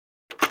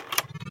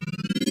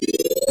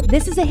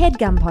This is a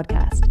HeadGum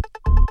podcast.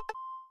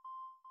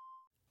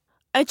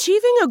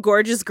 Achieving a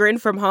gorgeous grin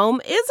from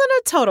home isn't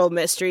a total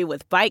mystery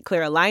with Byte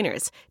Clear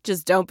aligners.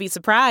 Just don't be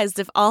surprised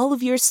if all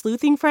of your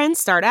sleuthing friends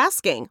start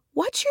asking,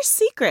 "What's your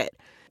secret?"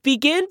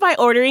 Begin by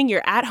ordering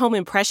your at-home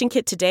impression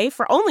kit today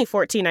for only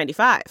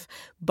 $14.95.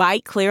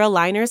 Byte Clear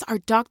aligners are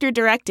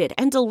doctor-directed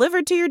and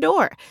delivered to your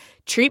door.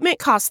 Treatment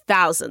costs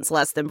thousands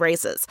less than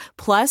braces.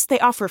 Plus, they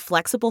offer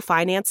flexible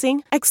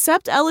financing,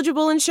 accept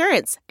eligible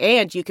insurance,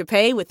 and you can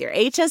pay with your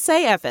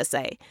HSA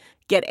FSA.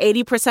 Get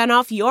 80%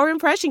 off your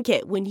impression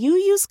kit when you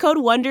use code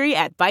WONDERY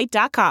at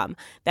Byte.com.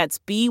 That's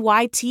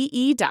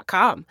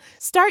BYTE.com.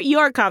 Start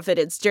your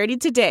confidence journey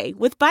today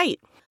with Byte.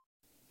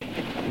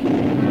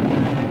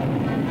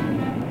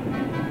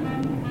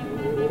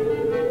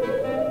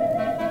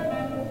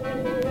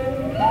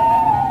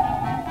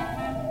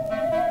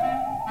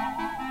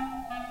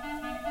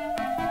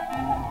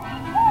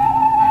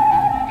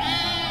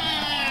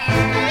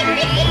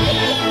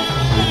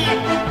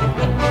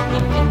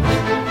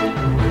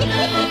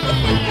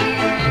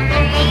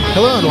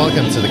 Hello and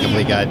welcome to The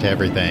Complete Guide to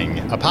Everything,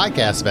 a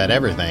podcast about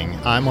everything.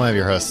 I'm one of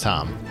your hosts,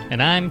 Tom.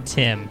 And I'm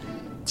Tim.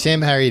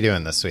 Tim, how are you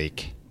doing this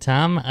week?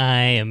 Tom, I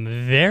am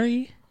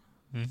very,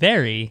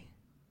 very,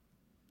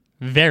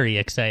 very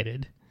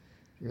excited.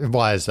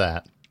 Why is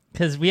that?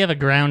 Because we have a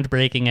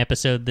groundbreaking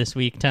episode this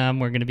week, Tom.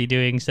 We're going to be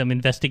doing some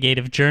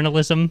investigative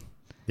journalism.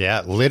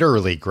 Yeah,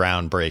 literally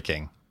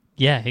groundbreaking.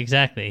 Yeah,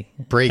 exactly.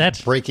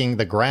 Breaking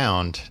the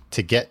ground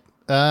to get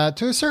to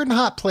a certain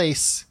hot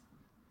place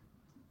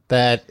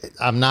that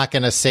I'm not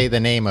going to say the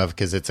name of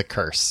because it's a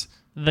curse.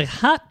 The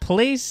hot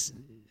place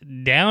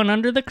down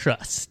under the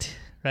crust,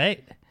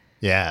 right?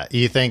 Yeah.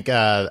 You think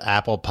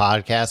Apple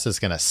Podcasts is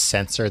going to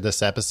censor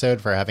this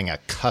episode for having a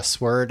cuss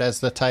word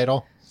as the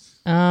title?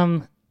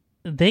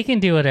 They can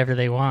do whatever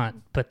they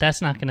want, but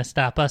that's not going to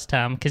stop us,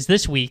 Tom, because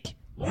this week...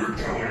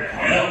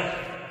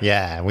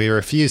 Yeah, we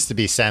refuse to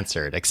be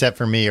censored, except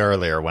for me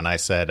earlier when I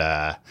said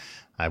I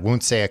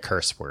won't say a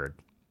curse word.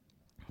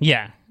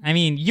 Yeah, I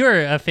mean,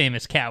 you're a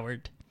famous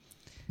coward.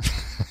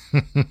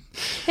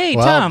 Hey,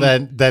 well,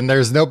 Tom. Then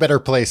there's no better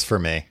place for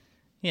me.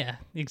 Yeah,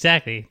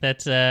 exactly.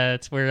 That's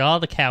where all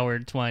the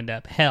cowards wind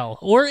up. Hell.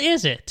 Or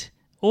is it?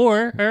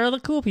 Or are the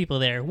cool people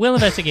there? We'll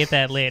investigate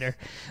that later.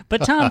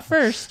 But Tom,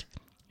 first,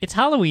 it's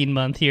Halloween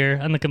month here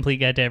on The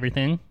Complete Guide to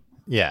Everything.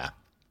 Yeah.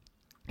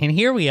 And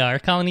here we are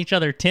calling each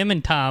other Tim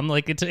and Tom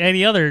like it's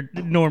any other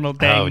normal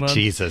dang month. Oh,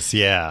 Jesus,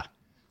 yeah.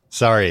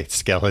 Sorry,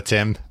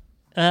 Skeleton.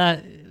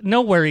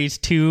 No worries,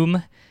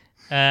 Tomb.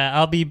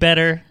 I'll be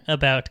better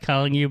about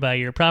calling you by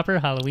your proper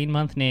Halloween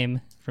month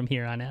name from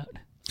here on out.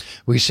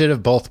 We should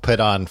have both put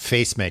on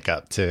face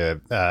makeup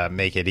to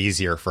make it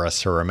easier for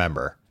us to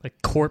remember.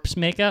 Like corpse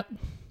makeup?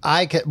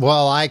 I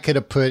could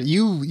have put...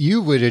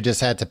 You would have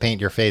just had to paint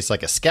your face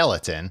like a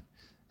skeleton,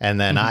 and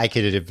then I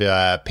could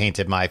have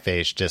painted my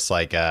face just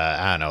like,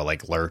 I don't know,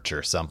 like Lurch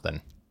or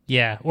something.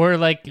 Yeah, or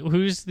like,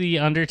 who's the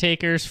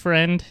Undertaker's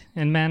friend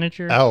and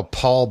manager? Oh,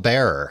 Paul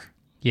Bearer.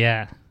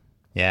 Yeah.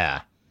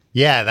 Yeah.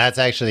 Yeah, that's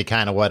actually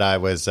kind of what I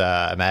was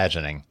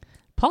imagining.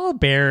 Paul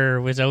Bearer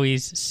was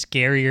always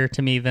scarier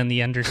to me than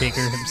The Undertaker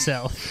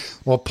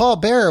himself. Well, Paul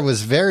Bearer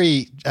was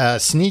very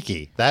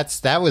sneaky.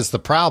 That was the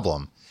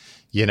problem.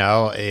 You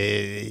know,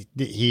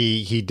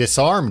 he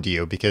disarmed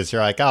you because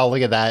you're like, oh,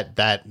 look at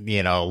that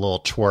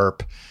little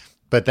twerp.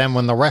 But then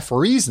when the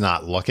referee's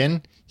not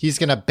looking, he's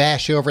going to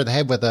bash you over the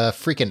head with a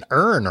freaking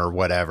urn or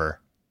whatever.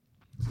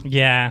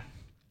 Yeah.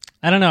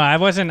 I don't know. I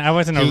wasn't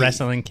a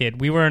wrestling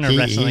kid. We were in a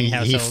wrestling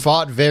household. He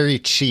fought very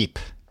cheap.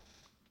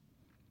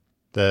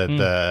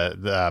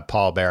 The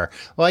Paul Bearer.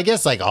 Well, I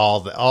guess like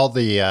all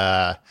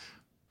the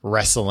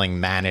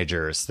wrestling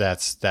managers.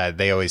 That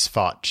they always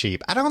fought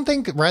cheap. I don't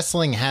think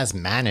wrestling has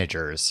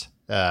managers.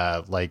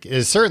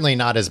 It's certainly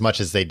not as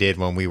much as they did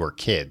when we were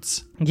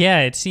kids.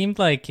 Yeah, it seemed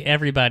like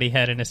everybody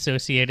had an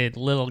associated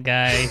little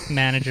guy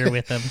manager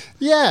with them.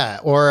 Yeah,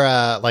 or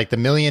like the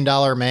 $1 Million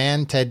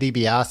Man, Ted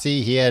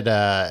DiBiase. He had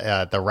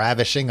the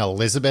ravishing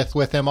Elizabeth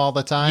with him all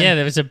the time. Yeah,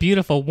 there was a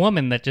beautiful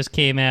woman that just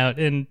came out.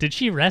 And did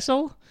she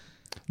wrestle?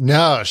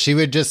 No, she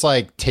would just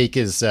like take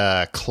his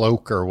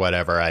cloak or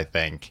whatever, I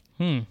think.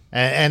 And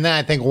then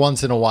I think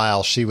once in a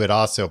while she would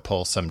also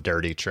pull some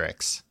dirty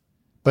tricks.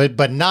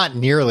 But not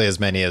nearly as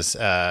many as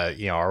a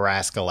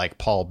rascal like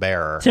Paul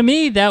Bearer. To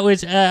me, that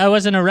was I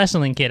wasn't a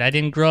wrestling kid. I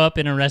didn't grow up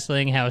in a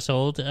wrestling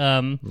household.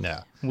 No,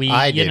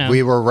 I did.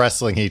 We were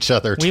wrestling each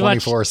other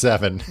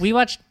 24/7. We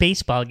watched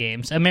baseball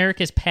games,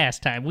 America's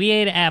pastime. We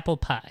ate apple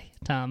pie,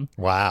 Tom.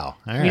 Wow,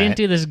 all right. We didn't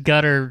do this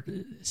gutter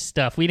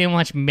stuff. We didn't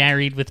watch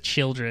Married with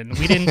Children.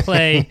 We didn't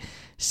play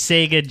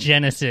Sega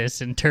Genesis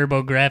and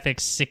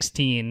TurboGrafx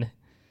 16.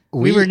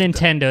 We were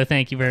Nintendo,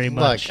 thank you very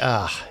much.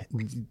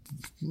 Look,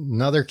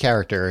 another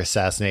character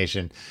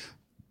assassination.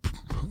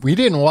 We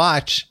didn't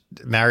watch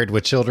Married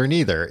with Children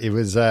either. It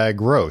was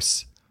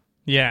gross.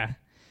 Yeah.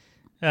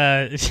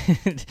 When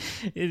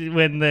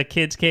the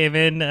kids came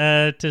in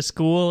to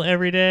school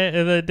every day,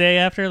 the day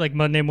after, like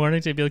Monday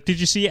mornings, they'd be like, "Did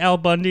you see Al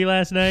Bundy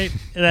last night?"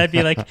 And I'd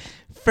be like,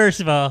 first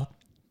of all,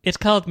 it's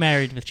called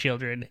Married with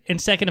Children. And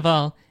second of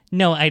all,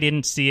 No, I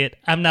didn't see it.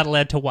 I'm not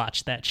allowed to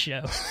watch that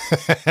show.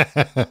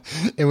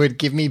 It would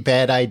give me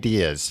bad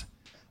ideas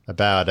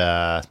about,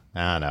 I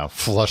don't know,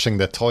 flushing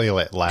the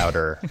toilet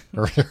louder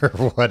or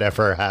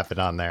whatever happened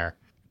on there.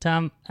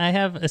 Tom, I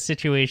have a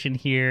situation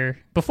here.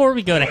 Before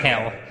we go to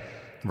hell,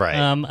 Right.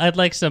 I'd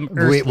like some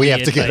earthly We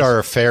have to get advice. our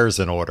affairs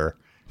in order.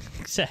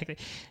 Exactly.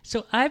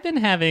 So I've been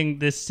having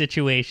this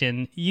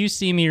situation. You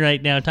see me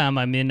right now, Tom.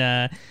 I'm in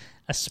a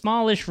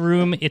smallish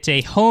room. It's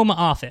a home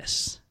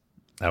office.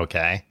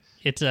 Okay.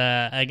 It's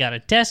I got a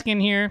desk in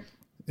here.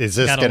 Is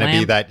this Got a going to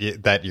be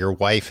lamp. that your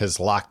wife has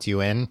locked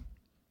you in?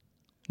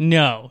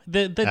 No,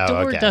 the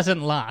door okay.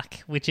 doesn't lock,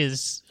 which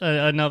is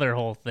another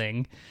whole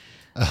thing.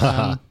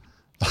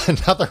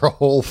 Another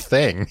whole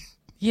thing.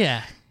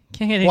 Yeah,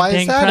 can't get any Why is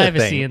dang that a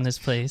privacy thing? in this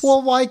place.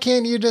 Well, why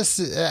can't you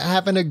just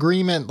have an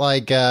agreement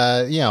like,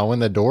 when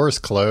the door's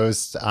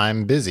closed,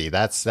 I'm busy.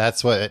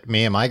 That's what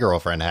me and my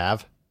girlfriend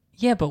have.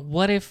 yeah, but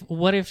what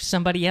if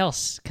somebody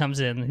else comes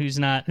in who's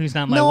not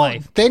my No,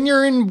 wife? then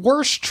you're in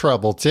worse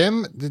trouble,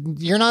 Tim.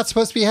 You're not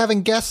supposed to be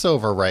having guests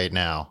over right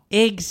now.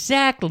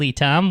 Exactly,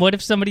 Tom. What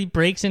if somebody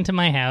breaks into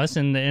my house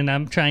and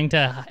I'm trying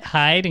to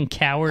hide and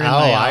cower in Oh,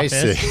 my I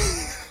office?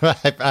 see.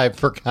 I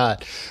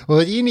forgot.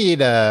 Well, you need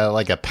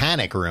like a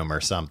panic room or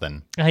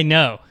something. I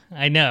know.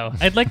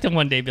 I'd like to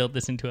one day build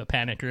this into a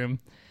panic room.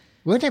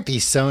 Wouldn't it be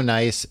so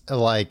nice?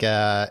 Like,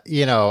 I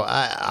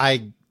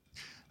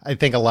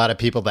think a lot of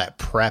people that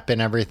prep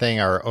and everything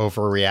are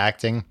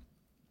overreacting.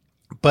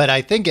 But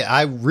I think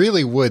I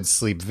really would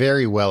sleep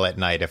very well at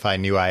night if I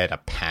knew I had a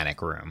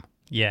panic room.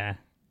 Yeah.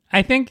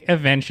 I think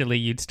eventually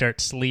you'd start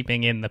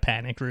sleeping in the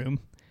panic room.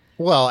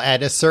 Well,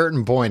 at a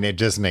certain point, it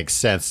just makes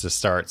sense to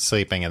start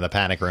sleeping in the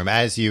panic room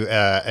as you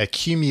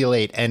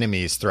accumulate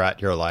enemies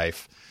throughout your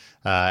life.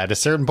 At a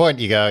certain point,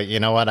 you go, you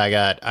know what? I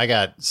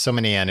got so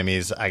many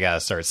enemies. I got to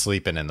start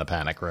sleeping in the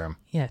panic room.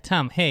 Yeah,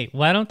 Tom, hey,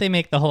 why don't they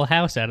make the whole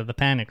house out of the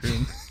panic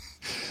room?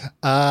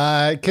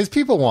 Because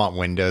people want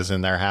windows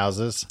in their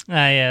houses.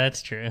 Yeah,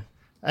 that's true.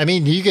 I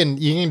mean, you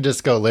can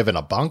just go live in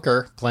a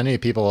bunker. Plenty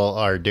of people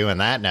are doing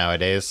that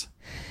nowadays.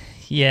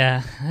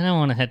 Yeah, I don't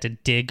want to have to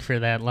dig for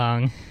that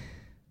long.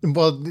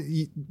 Well,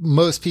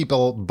 most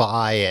people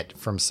buy it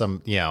from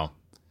somebody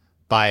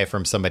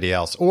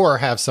else, or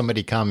have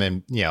somebody come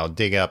and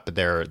dig up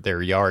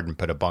their yard and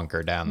put a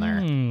bunker down there.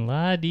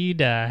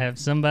 La-dee-da, have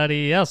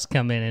somebody else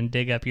come in and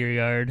dig up your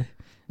yard.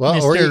 Well,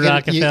 Mr. or you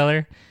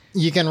Rockefeller.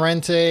 You can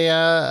rent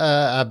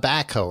a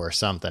backhoe or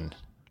something.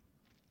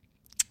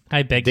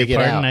 I beg dig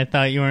your it pardon. out. I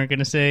thought you weren't going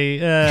to say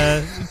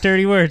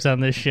dirty words on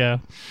this show.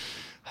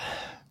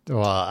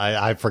 Well,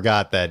 I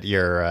forgot that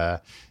you're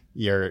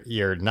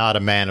not a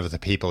man of the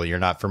people. You're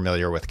not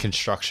familiar with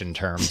construction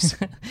terms.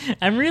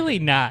 I'm really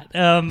not.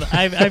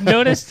 I've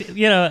noticed,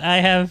 I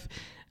have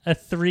a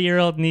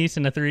 3-year-old niece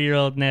and a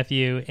 3-year-old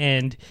nephew,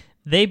 and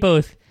they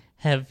both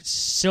have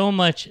so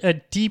much a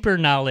deeper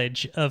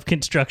knowledge of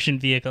construction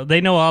vehicles.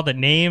 They know all the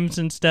names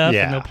and stuff,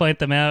 Yeah. and they'll point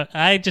them out.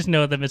 I just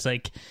know them as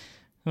like,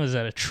 what is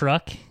that, a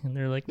truck? And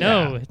they're like,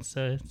 no, Yeah.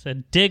 it's a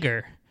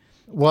digger.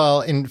 Well,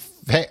 in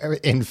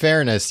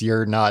fairness,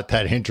 you're not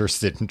that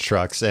interested in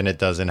trucks, and it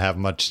doesn't have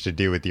much to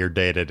do with your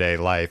day-to-day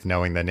life,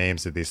 knowing the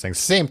names of these things.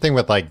 Same thing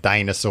with, like,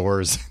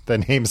 dinosaurs, the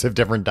names of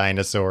different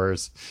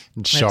dinosaurs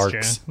and sharks.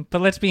 That's true.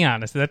 But let's be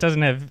honest, that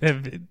doesn't have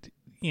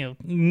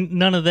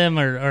none of them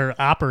are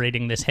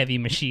operating this heavy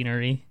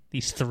machinery.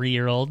 These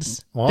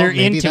 3-year-olds, Well, they're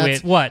maybe into that's-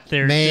 it. What?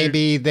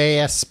 Maybe they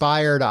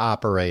aspire to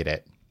operate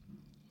it.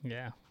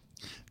 Yeah.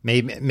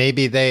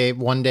 Maybe they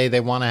one day they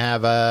want to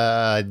have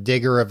a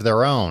digger of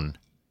their own.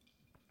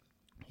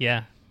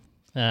 Yeah.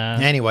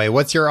 Anyway,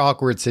 what's your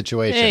awkward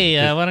situation?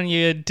 Hey, why don't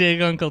you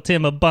dig Uncle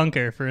Tim a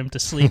bunker for him to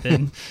sleep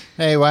in?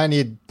 Hey, why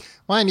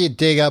don't you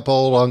dig up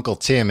old Uncle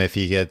Tim if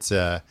he gets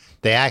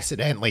they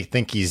accidentally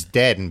think he's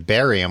dead and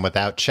bury him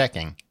without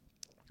checking?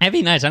 That'd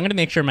be nice. I'm going to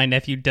make sure my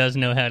nephew does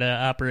know how to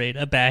operate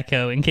a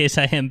backhoe in case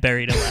I am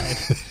buried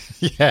alive.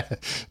 Yeah,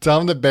 tell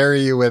him to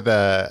bury you with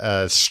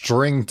a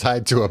string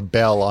tied to a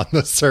bell on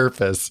the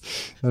surface,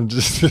 and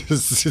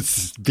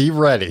just be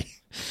ready.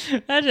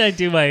 Imagine I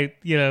do my,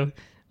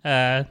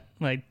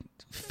 my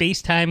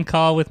FaceTime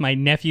call with my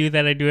nephew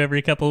that I do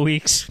every couple of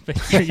weeks.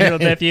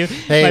 3-year-old nephew.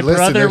 Hey, my listen,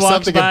 brother there's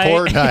walks something by.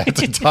 important I have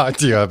to talk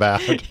to you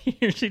about.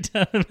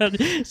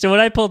 So when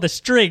I pull the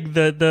string,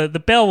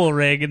 the bell will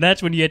ring, and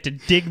that's when you have to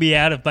dig me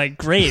out of my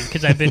grave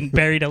because I've been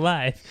buried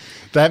alive.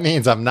 That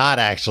means I'm not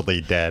actually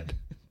dead.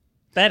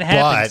 That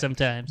happens But-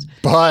 sometimes.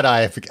 But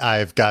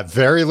I've got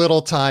very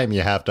little time,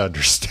 you have to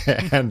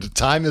understand.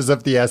 Time is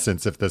of the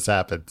essence if this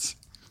happens.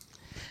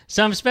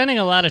 So I'm spending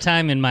a lot of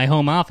time in my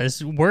home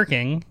office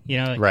working,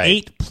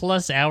 Right.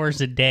 8+ hours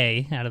a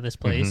day out of this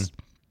place.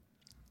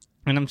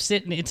 And I'm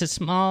sitting, it's a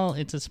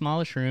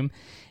smallish room.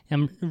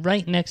 I'm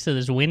right next to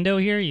this window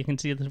here. You can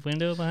see this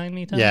window behind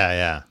me, Tom.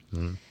 Yeah.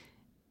 Mhm.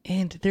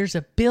 And there's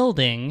a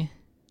building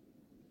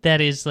that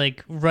is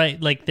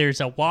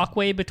there's a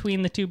walkway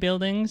between the two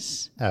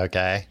buildings.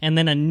 Okay. And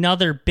then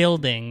another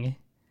building,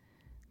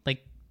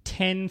 like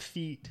 10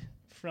 feet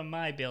from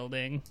my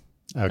building,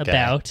 Okay.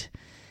 about.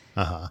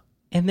 Uh-huh.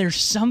 and there's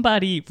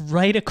somebody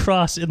right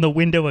across in the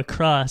window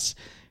across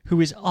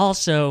who is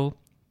also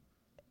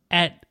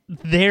at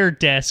their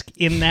desk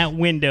in that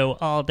window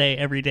all day,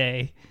 every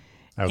day.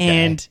 Okay.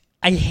 And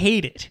I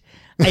hate it.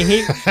 I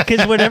hate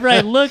because whenever I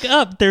look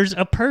up, there's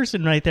a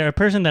person right there, a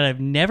person that I've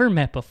never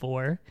met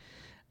before.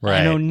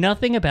 Right. I know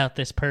nothing about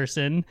this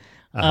person.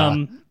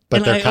 But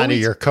they're kind of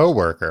your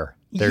coworker.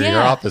 They're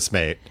your office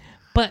mate.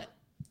 But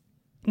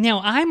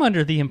now I'm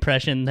under the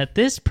impression that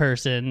this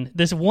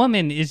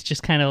woman is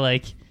just kind of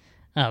like,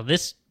 oh,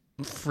 this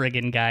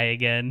friggin' guy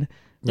again.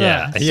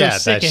 Yeah, Ugh, so yeah,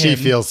 sick that of she him.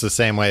 feels the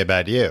same way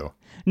about you.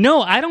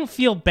 No, I don't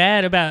feel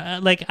bad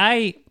about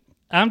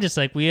I'm just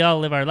like, we all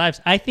live our lives.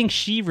 I think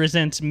she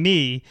resents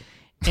me,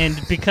 and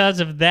because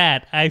of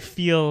that, I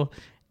feel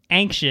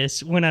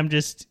anxious when I'm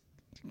just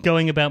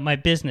going about my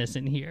business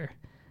in here.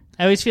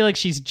 I always feel like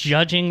she's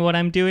judging what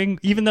I'm doing,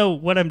 even though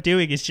what I'm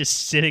doing is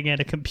just sitting at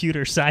a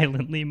computer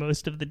silently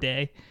most of the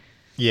day.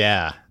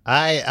 Yeah,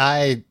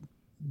 I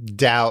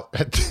doubt.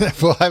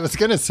 Well, I was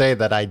going to say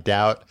that I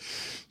doubt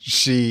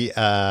she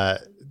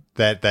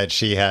that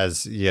she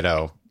has,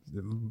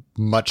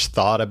 much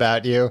thought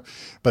about you.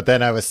 But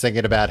then I was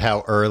thinking about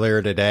how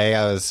earlier today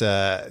I was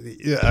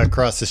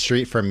across the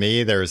street from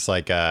me. There's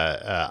like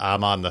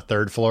I'm on the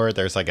third floor.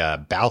 There's like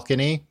a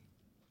balcony.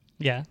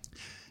 Yeah.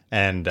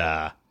 And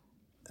how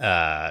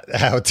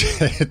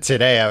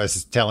today I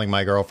was telling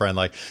my girlfriend,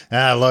 like,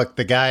 look,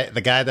 the guy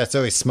that's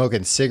always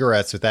smoking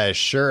cigarettes without his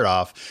shirt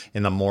off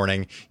in the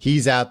morning,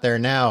 he's out there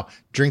now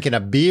drinking a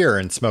beer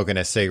and smoking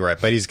a cigarette,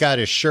 but he's got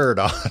his shirt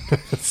on.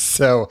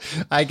 So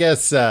I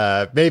guess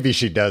maybe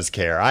she does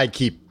care. I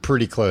keep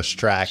pretty close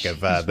track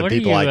of the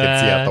people I can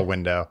see out the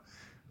window.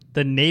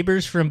 The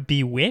neighbors from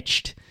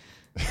Bewitched?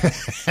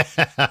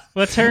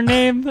 What's her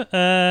name?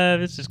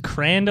 This is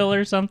Crandall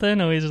or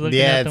something. Always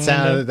looking out the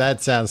window.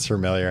 That sounds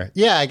familiar.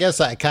 Yeah, I guess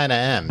I kind of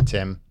am,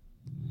 Tim.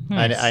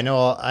 Nice. I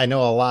know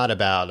a lot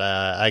about.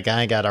 I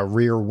got a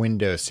rear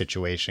window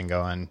situation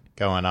going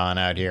on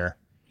out here.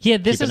 Yeah,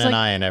 this keeping is an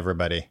like, eye on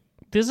everybody.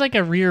 This is like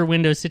a rear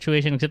window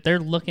situation, except they're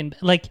looking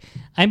like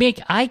I make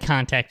eye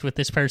contact with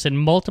this person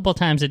multiple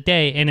times a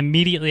day, and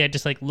immediately I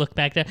just like look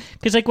back down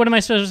because like what am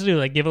I supposed to do?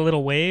 Like give a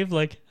little wave,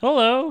 like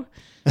hello.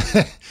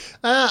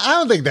 I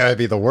don't think that would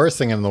be the worst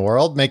thing in the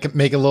world. Make a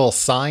little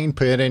sign,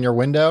 put it in your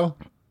window.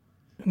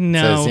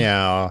 No, it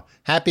says,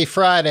 Happy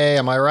Friday.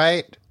 Am I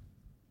right?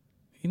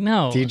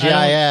 No,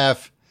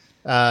 TGIF.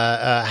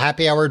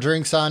 Happy hour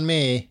drinks on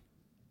me.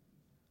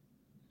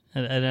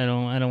 I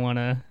don't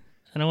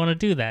want to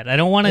do that. I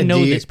don't want to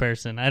know this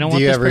person. I don't want.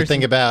 Do you this ever person...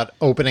 think about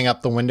opening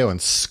up the window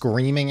and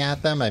screaming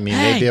at them? I mean,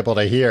 they'd be able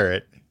to hear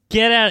it.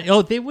 Get out.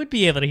 Oh, they would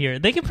be able to hear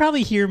it. They could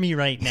probably hear me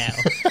right now.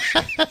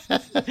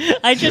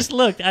 I just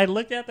looked. I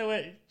looked out the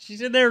way. She's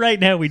in there right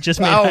now. We just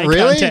made eye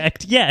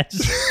contact.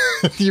 Yes.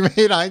 You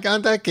made eye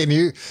contact? Can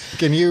you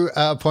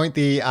point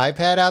the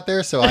iPad out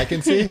there so I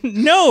can see?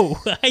 No,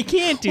 I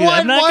can't do that.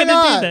 I'm not going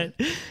to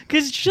do that.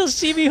 Because she'll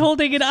see me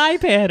holding an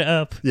iPad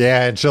up.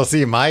 Yeah, and she'll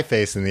see my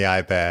face in the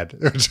iPad,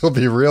 which will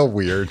be real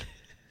weird.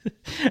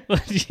 Well,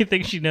 do you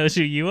think she knows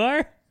who you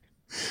are?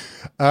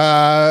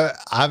 I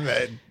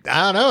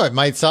don't know. It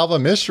might solve a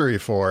mystery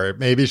for her.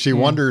 Maybe she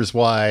wonders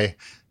why,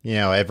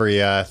 every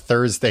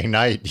Thursday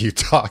night you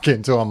talk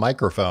into a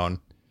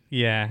microphone.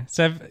 Yeah.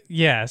 So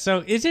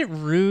is it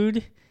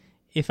rude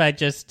if I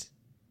just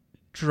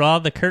draw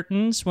the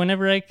curtains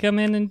whenever I come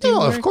in and do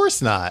work? Of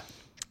course not.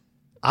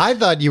 I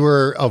thought you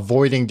were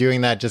avoiding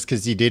doing that just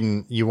because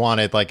you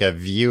wanted like a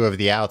view of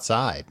the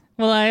outside.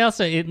 Well, I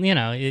also,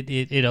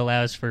 it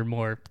allows for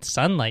more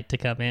sunlight to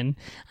come in.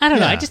 I don't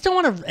know. I just don't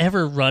want to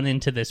ever run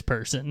into this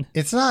person.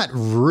 It's not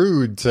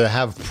rude to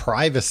have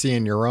privacy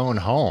in your own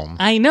home.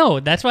 I know.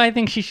 That's why I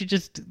think she should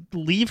just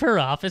leave her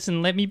office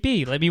and let me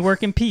be. Let me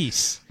work in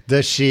peace.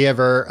 Does she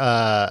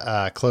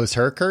ever close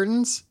her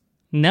curtains?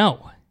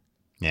 No.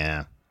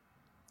 Yeah.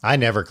 I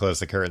never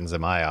close the curtains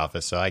in my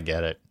office, so I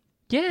get it.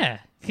 Yeah,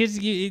 because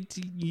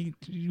you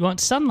want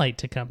sunlight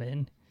to come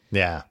in.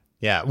 Yeah.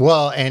 Yeah,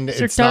 well, and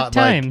it's dark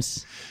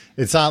times.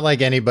 It's not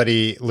like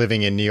anybody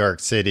living in New York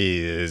City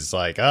is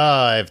like, oh,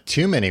 I have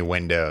too many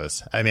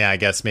windows. I mean, I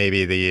guess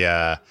maybe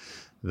the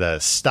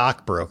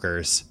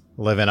stockbrokers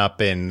living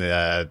up in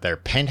their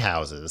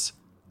penthouses.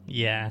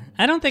 Yeah,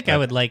 I don't think I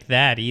would like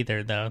that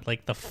either, though.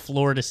 Like the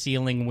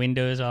floor-to-ceiling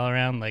windows all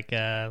around, like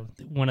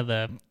one of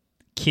the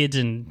kids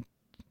in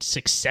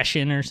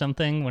Succession or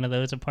something, one of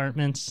those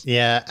apartments.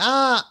 Yeah,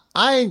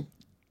 I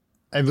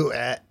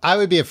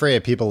would be afraid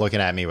of people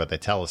looking at me with a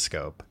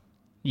telescope.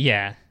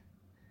 Yeah.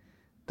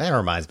 That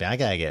reminds me, I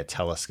gotta get a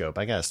telescope.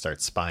 I gotta start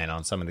spying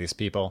on some of these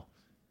people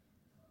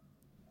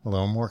a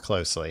little more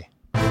closely.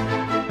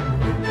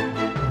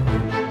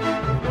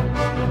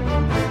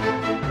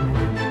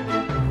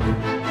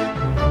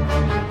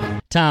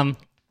 Tom,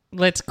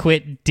 let's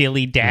quit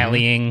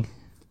dilly-dallying.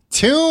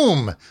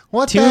 Tomb!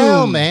 What the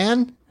hell,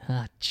 man?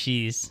 Ah,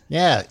 jeez.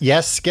 Yeah,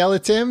 yes,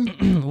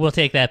 skeleton? We'll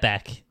take that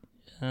back.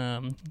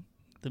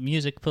 The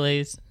music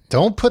plays.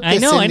 Don't put this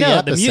in the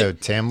episode,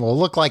 the Tim. We'll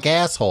look like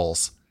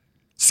assholes.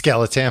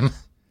 Skeleton.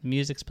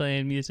 Music's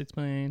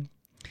playing.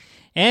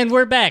 And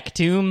we're back,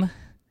 Tomb.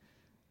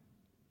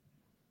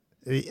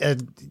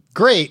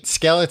 Great,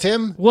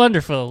 Skeleton.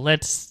 Wonderful.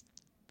 Let's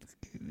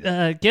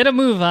get a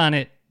move on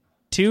it.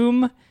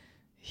 Tomb,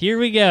 here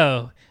we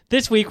go.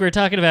 This week we're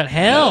talking about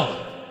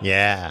hell.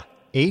 Yeah.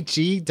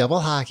 HE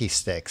double hockey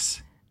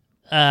sticks.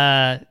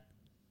 The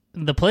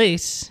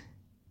place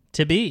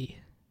to be.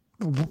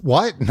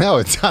 What? No,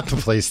 it's not the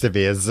place to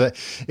be. It's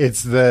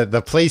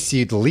the place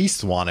you'd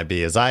least want to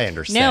be, as I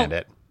understand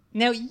it.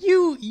 Now,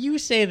 you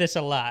say this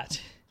a lot.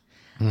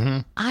 Mm-hmm.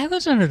 I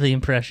was under the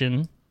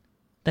impression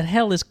that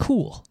hell is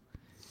cool.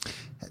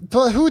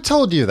 But who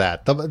told you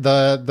that?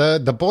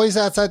 The boys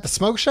outside the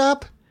smoke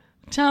shop?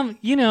 Tom,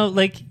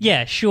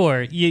 yeah,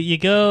 sure. You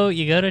go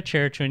to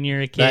church when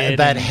you're a kid.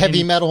 That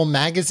heavy metal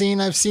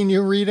magazine I've seen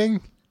you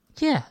reading?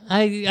 Yeah,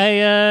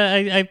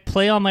 I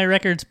play all my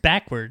records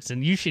backwards,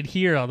 and you should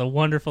hear all the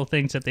wonderful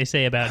things that they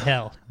say about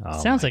hell.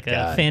 Sounds like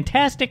a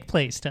fantastic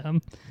place,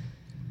 Tom.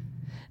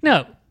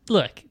 No,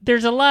 look,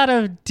 there's a lot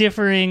of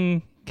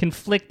differing,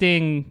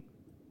 conflicting,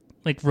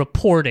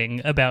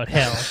 reporting about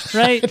hell,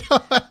 right?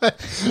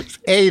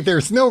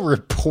 There's no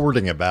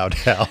reporting about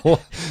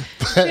hell.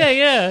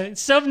 Yeah.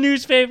 Some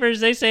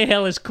newspapers, they say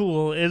hell is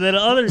cool, and then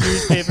other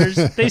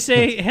newspapers, they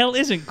say hell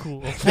isn't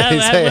cool. They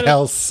say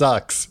hell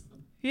sucks.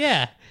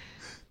 Yeah.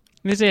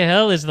 They say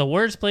hell is the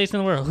worst place in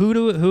the world. Who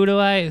do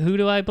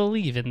I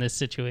believe in this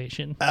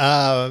situation?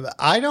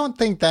 I don't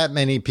think that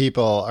many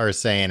people are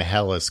saying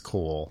hell is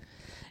cool.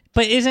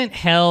 But isn't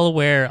hell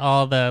where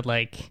all the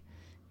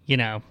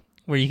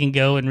where you can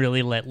go and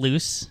really let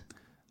loose?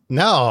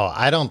 No,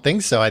 I don't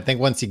think so. I think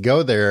once you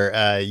go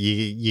there,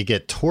 you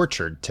get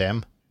tortured,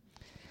 Tim.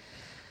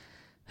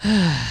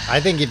 I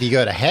think if you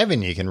go to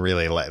heaven, you can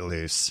really let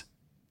loose.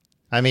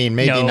 I mean,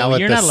 maybe not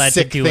with the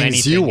sick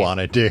things you want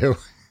to do.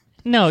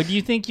 No, do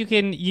you think you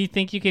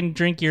can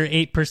drink your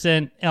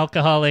 8%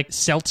 alcoholic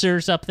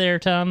seltzers up there,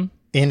 Tom?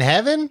 In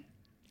heaven?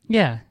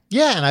 Yeah.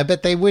 Yeah, and I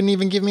bet they wouldn't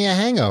even give me a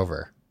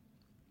hangover.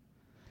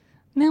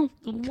 Now,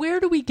 where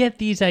do we get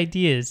these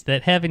ideas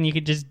that heaven you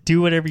could just do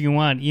whatever you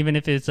want, even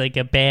if it's a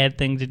bad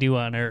thing to do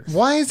on earth?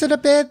 Why is it a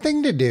bad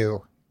thing to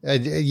do?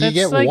 You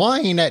get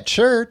wine at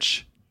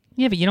church.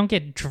 Yeah, but you don't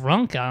get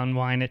drunk on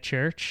wine at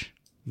church.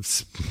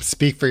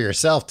 Speak for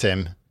yourself,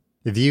 Tim.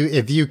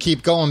 If you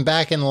keep going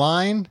back in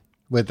line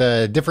with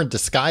a different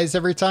disguise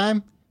every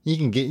time, you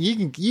can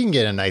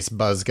get a nice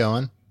buzz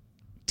going.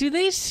 Do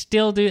they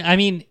still do? I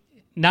mean,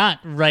 not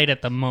right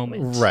at the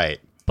moment, right?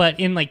 But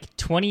in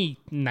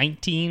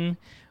 2019,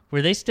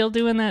 were they still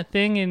doing that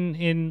thing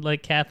in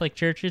Catholic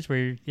churches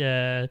where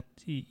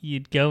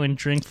you'd go and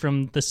drink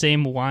from the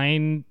same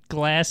wine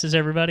glass as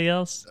everybody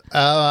else?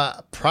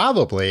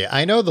 Probably.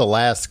 I know the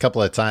last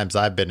couple of times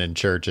I've been in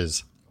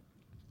churches,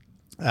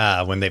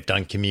 when they've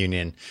done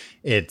communion,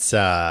 it's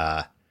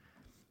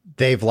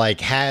they've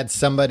had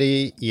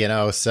somebody,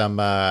 some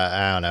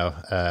I don't know,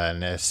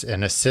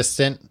 an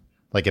assistant.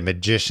 Like a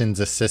magician's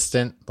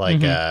assistant,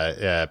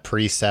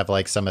 priests have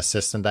some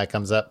assistant that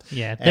comes up.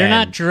 Yeah, they're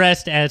not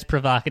dressed as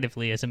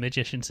provocatively as a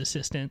magician's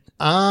assistant.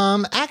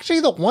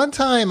 Actually, the one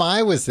time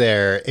I was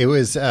there, it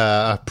was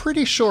a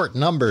pretty short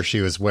number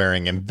she was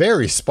wearing and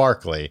very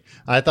sparkly.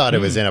 I thought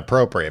it was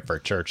inappropriate for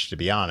church, to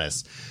be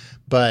honest.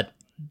 But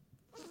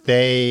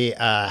they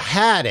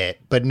had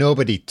it, but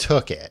nobody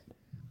took it.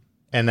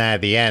 And then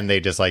at the end, they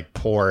just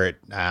pour it.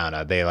 I don't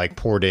know. They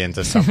poured it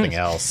into something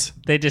else.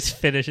 They just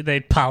finish it.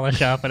 They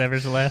polish off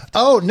whatever's left.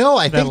 Oh no!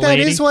 I think that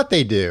is what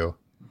they do.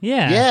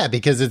 Yeah, yeah,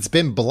 because it's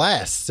been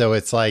blessed. So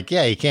it's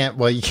you can't.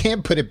 Well, you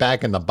can't put it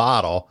back in the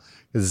bottle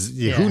because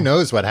who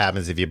knows what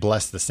happens if you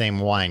bless the same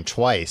wine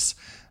twice.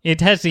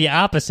 It has the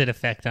opposite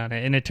effect on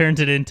it, and it turns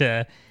it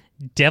into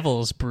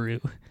devil's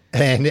brew.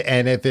 And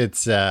if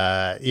it's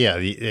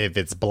if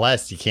it's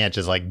blessed, you can't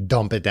just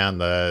dump it down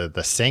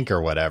the sink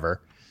or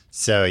whatever.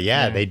 So,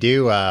 they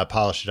do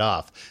polish it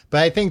off.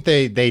 But I think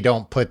they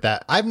don't put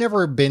that. I've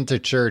never been to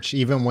church,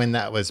 even when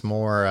that was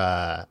more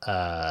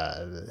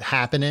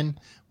happening,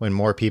 when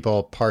more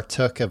people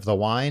partook of the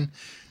wine.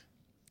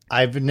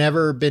 I've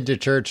never been to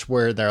church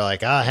where they're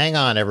hang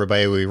on,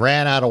 everybody. We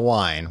ran out of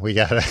wine. We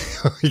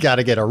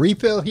gotta get a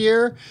refill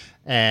here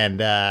and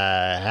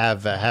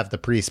have the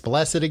priest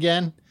bless it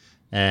again.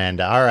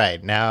 And all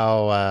right,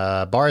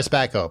 now bar's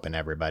back open,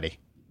 everybody.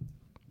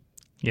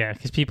 Yeah,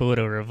 because people would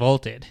have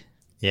revolted.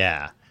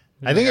 Yeah.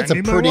 I think it's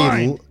a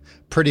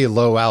pretty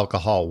low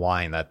alcohol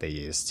wine that they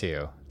use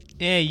too.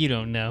 Yeah, you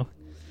don't know.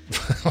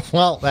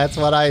 Well, that's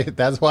why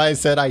I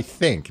said I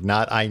think,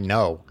 not I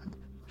know.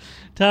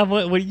 Tom,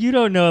 what you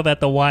don't know about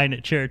the wine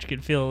at church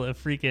could fill a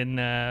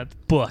freaking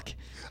book.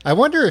 I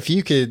wonder if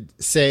you could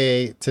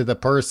say to the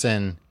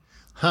person,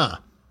 I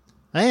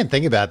didn't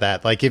think about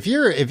that. If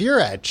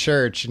you're at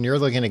church and you're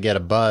looking to get a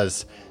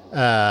buzz,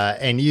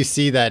 and you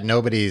see that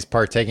nobody's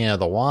partaking of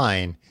the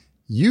wine,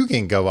 you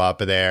can go up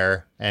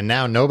there and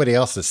now nobody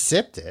else has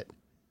sipped it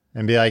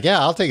and be yeah,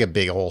 I'll take a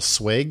big old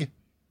swig.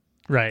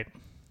 Right.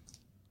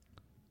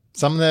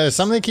 Something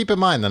to keep in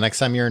mind the next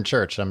time you're in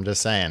church. I'm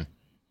just saying.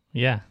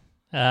 Yeah.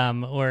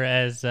 Or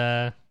as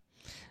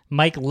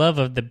Mike Love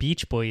of the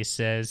Beach Boys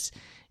says,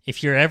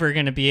 if you're ever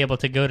going to be able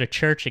to go to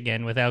church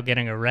again without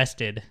getting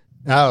arrested.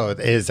 Oh,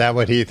 is that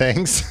what he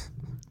thinks?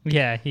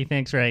 Yeah, he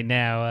thinks right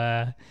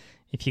now,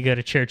 if you go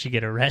to church, you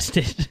get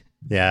arrested.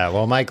 Yeah,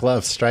 well, Mike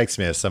Love strikes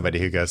me as somebody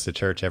who goes to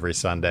church every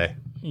Sunday.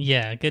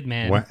 Yeah, good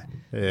man.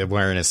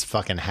 Wearing his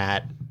fucking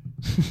hat.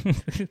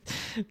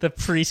 The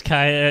priest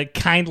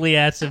kindly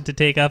asked him to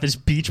take off his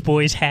Beach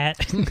Boys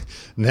hat.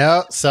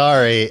 No,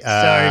 sorry.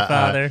 Sorry,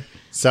 Father.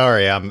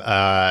 Sorry,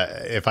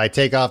 if I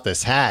take off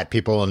this hat,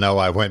 people will know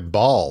I went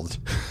bald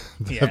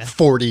Yeah.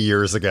 40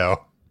 years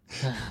ago.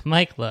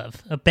 Mike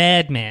Love, a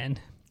bad man.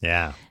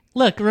 Yeah.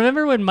 Look,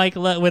 remember when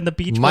when the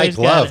Beach Boys Mike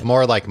got Love, it?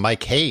 more like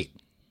Mike Hate.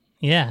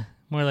 Yeah,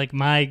 more like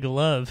my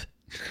glove.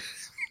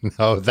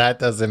 No, that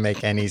doesn't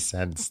make any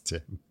sense,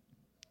 Tim.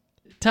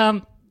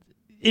 Tom,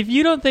 if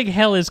you don't think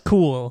hell is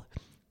cool,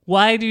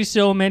 why do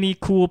so many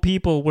cool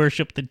people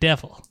worship the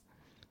devil?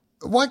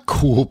 What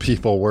cool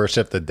people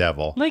worship the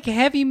devil? Like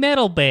heavy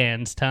metal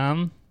bands,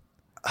 Tom.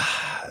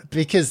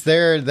 Because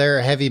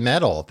they're heavy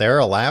metal. They're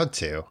allowed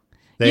to.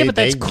 Yeah, but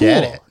that's cool.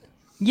 Get it.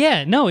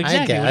 Yeah, no,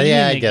 exactly. What do you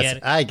mean they get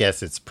it? I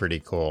guess it's pretty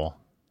cool.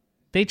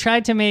 They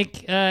tried to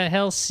make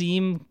hell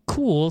seem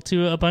cool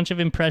to a bunch of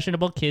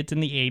impressionable kids in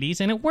the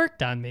 80s, and it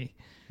worked on me.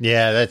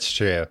 Yeah, that's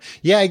true.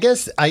 Yeah, I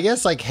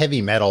guess like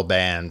heavy metal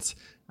bands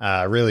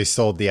really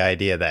sold the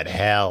idea that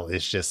hell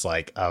is just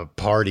like a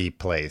party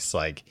place.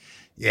 Like,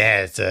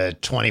 yeah, it's a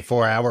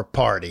 24-hour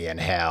party in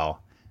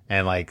hell,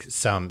 and like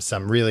some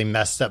really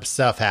messed up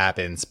stuff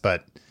happens,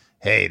 but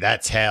hey,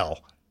 that's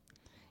hell.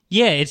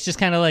 Yeah, it's just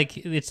kind of like,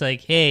 it's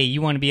like, hey,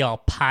 you want to be all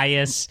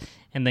pious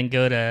and then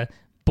go to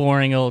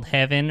boring old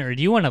heaven, or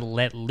do you want to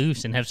let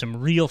loose and have some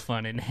real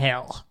fun in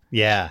hell?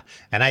 Yeah,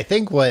 and I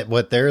think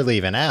what they're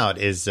leaving out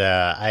is,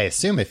 I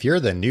assume if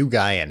you're the new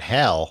guy in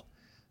hell,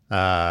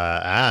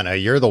 I don't know,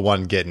 you're the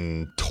one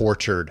getting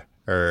tortured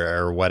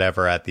or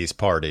whatever at these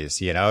parties.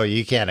 You know,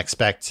 you can't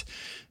expect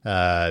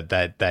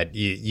that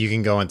you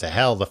can go into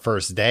hell the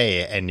first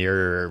day and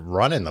you're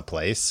running the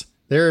place.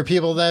 There are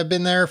people that have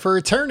been there for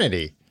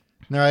eternity.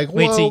 And they're like,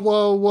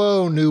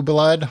 whoa, new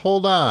blood,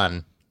 hold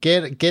on.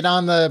 Get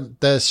on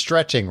the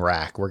stretching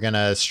rack. We're going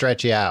to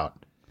stretch you out.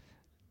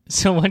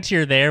 So once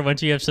you're there,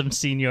 once you have some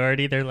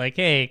seniority, they're like,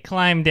 hey,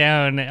 climb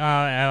down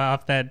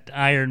off that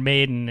Iron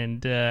Maiden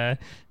and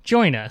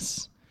join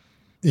us.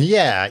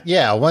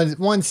 Yeah.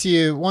 Once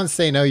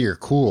they know you're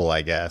cool,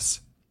 I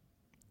guess.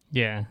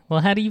 Yeah.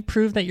 Well, how do you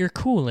prove that you're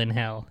cool in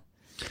hell?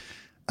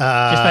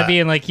 Just by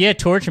being like, yeah,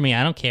 torture me.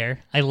 I don't care.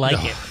 I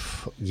like it.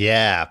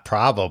 Yeah,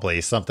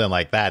 probably something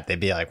like that. They'd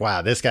be like,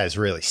 wow, this guy's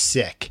really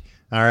sick.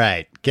 All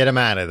right, get him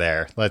out of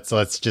there.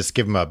 Let's just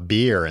give him a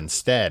beer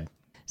instead.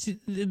 See,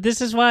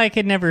 this is why I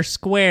could never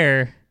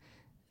square.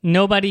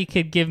 Nobody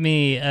could give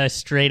me a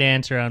straight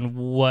answer on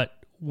what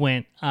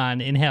went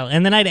on in hell.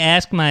 And then I'd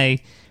ask my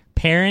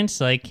parents,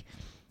 like,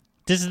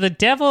 does the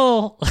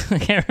devil...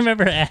 Like, I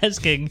remember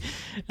asking,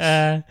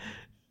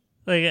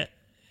 like,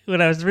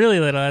 when I was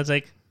really little, I was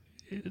like,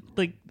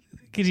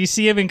 because you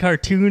see him in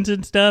cartoons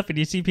and stuff, and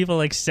you see people,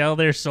 like, sell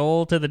their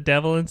soul to the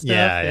devil and stuff.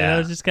 Yeah. And I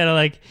was just kind of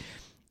like,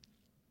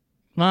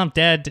 Mom,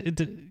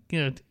 Dad,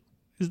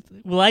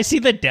 will I see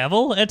the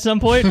devil at some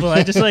point? Will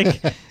I just,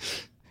 like,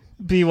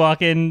 be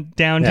walking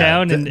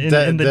downtown and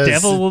the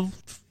devil will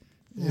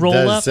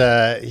roll up?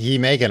 Does he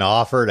make an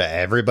offer to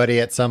everybody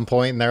at some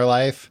point in their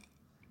life?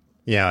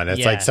 You know, and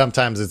it's like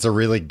sometimes it's a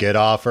really good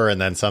offer, and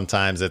then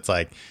sometimes it's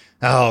like,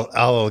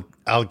 I'll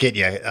get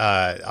you.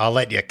 I'll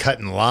let you cut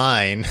in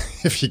line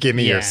if you give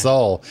me your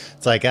soul.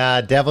 It's like,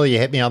 devil, you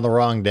hit me on the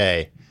wrong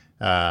day.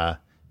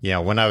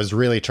 When I was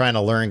really trying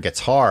to learn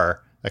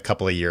guitar a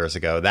couple of years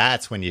ago,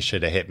 that's when you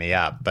should have hit me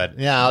up.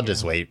 But I'll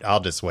just wait.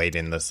 I'll just wait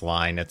in this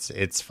line.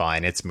 It's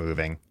fine. It's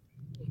moving.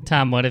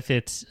 Tom, what if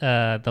it's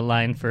the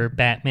line for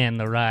Batman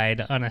the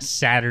Ride on a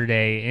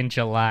Saturday in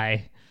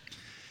July?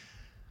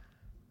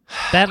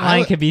 That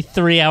line could be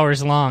 3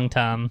 hours long,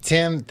 Tom.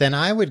 Tim, then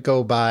I would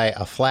go buy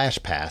a Flash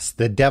Pass,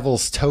 the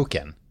Devil's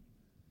Token,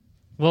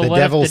 well, the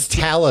Devil's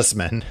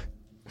Talisman.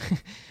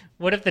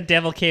 What if the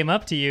devil came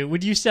up to you?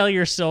 Would you sell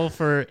your soul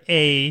for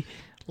a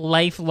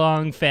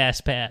lifelong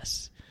Fast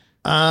Pass?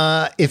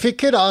 If it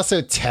could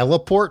also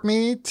teleport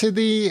me to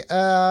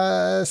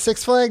the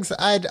Six Flags,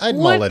 I'd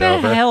mull it over.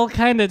 What the hell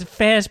kind of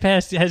Fast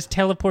Pass has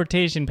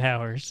teleportation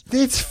powers?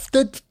 It's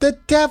the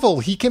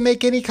devil. He can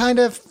make any kind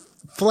of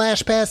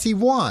Flash Pass he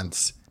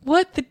wants.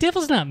 What? The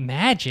devil's not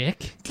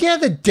magic. Yeah,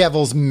 the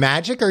devil's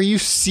magic. Are you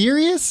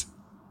serious?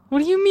 What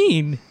do you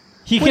mean?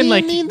 He What can, do you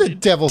like, mean the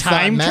devil's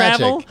time not magic?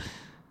 travel?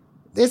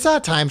 It's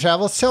not time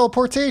travel. It's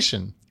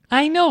teleportation.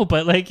 I know,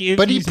 but like, if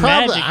But he he's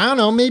probably, magic, I don't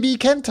know, maybe he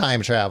can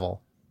time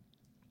travel.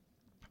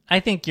 I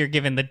think you're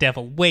giving the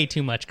devil way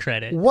too much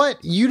credit. What?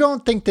 You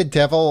don't think the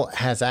devil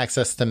has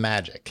access to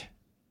magic?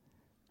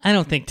 I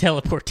don't think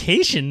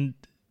teleportation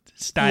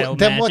style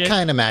Then magic. what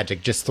kind of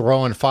magic? Just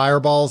throwing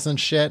fireballs and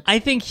shit? I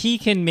think he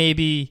can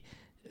maybe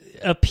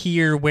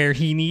appear where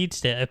he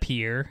needs to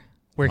appear,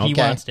 where he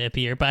Okay. wants to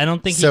appear, but I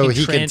don't think So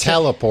he can he can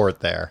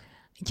teleport there.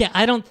 Yeah,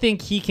 I don't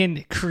think he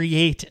can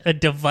create a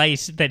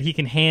device that he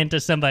can hand to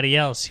somebody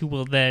else who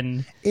will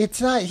then...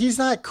 He's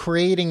not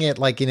creating it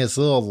like in his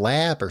little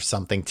lab or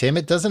something, Tim.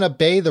 It doesn't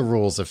obey the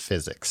rules of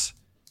physics.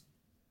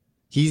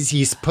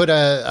 He's put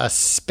a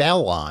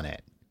spell on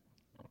it.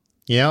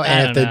 You know,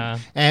 and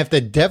if the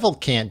devil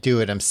can't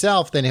do it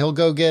himself, then he'll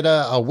go get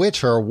a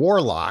witch or a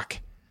warlock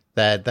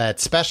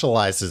that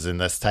specializes in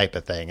this type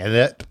of thing.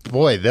 And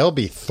they'll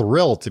be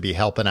thrilled to be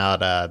helping out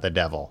the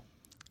devil.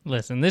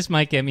 Listen, this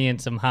might get me in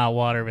some hot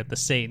water with the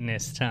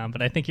Satanists, Tom,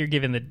 but I think you're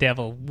giving the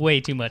devil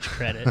way too much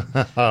credit.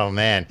 Oh,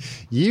 man.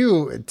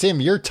 Tim,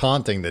 you're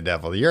taunting the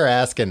devil. You're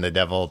asking the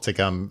devil to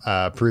come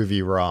prove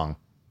you wrong.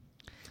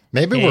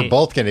 Maybe we're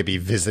both going to be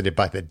visited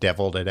by the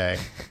devil today.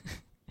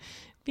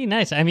 Be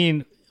nice. I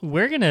mean,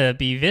 we're going to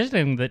be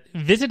visiting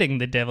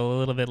the devil a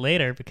little bit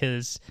later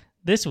because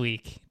this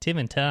week, Tim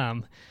and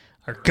Tom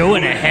are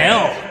going to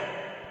hell.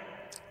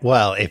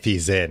 Well, if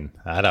he's in,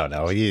 I don't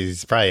know.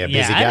 He's probably a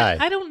busy guy.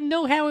 I don't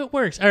know how it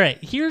works. All right,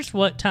 here's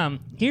what, Tom.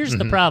 Here's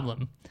the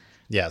problem.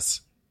 Yes.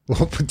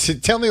 Well,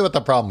 tell me what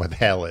the problem with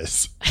hell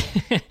is.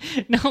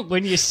 No,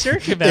 when you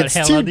search about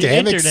hell on the It's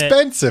internet, too damn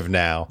expensive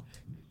now.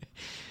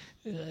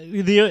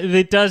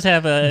 It does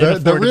have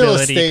the real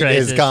estate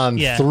crisis. has gone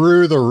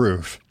through the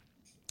roof.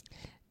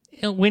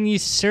 When you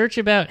search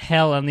about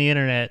hell on the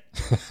internet,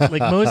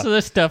 like most of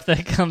the stuff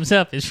that comes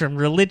up is from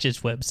religious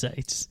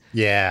websites.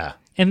 Yeah.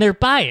 And they're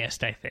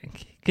biased, I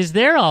think, because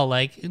they're all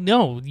like,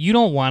 no, you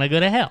don't want to go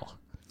to hell.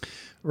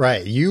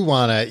 Right. You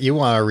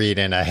wanna read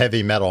in a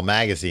heavy metal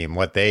magazine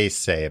what they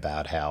say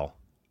about hell.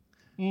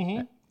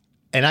 Mm-hmm.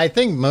 And I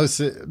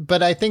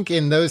think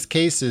in those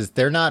cases,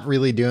 they're not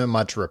really doing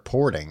much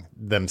reporting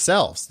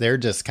themselves. They're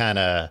just kind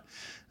of,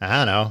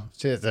 I don't know,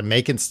 just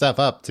making stuff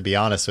up, to be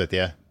honest with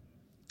you.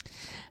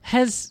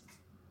 Has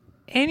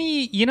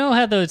you know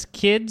how those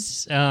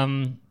kids,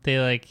 they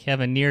like have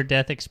a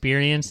near-death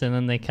experience and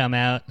then they come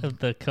out of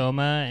the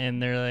coma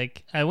and they're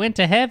like, I went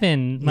to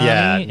heaven,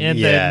 Mommy.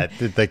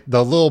 The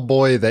little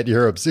boy that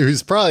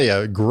who's probably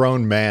a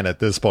grown man at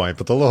this point,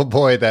 but the little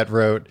boy that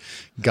wrote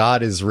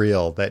God is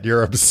real that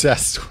you're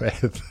obsessed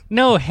with.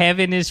 No,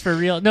 heaven is for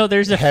real. No,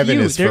 there's a heaven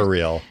few. is for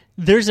real.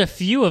 There's a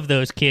few of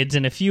those kids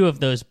and a few of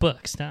those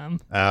books,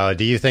 Tom. Oh,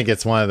 do you think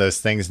it's one of those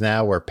things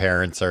now where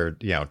parents are,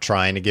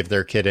 trying to give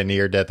their kid a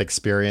near-death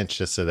experience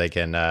just so they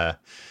can,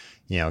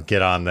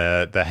 get on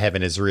the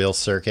heaven is real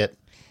circuit?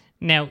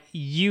 Now,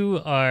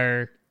 you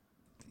are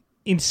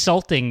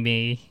insulting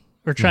me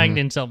or trying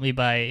to insult me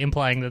by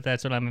implying that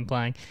that's what I'm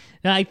implying.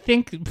 Now, I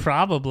think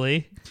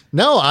probably.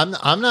 No,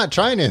 I'm not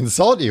trying to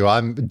insult you.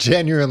 I'm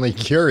genuinely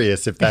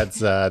curious if that's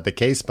the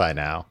case by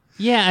now.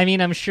 Yeah, I mean,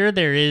 I'm sure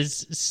there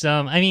is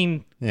some. I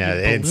mean,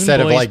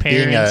 instead of like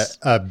parents,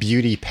 being a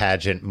beauty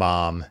pageant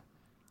mom,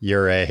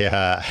 you're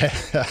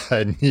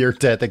a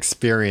near-death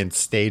experience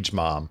stage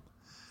mom.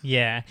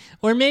 Yeah,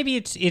 or maybe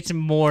it's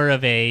more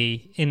of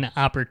an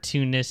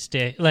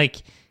opportunistic.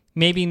 Like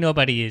maybe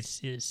nobody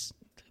is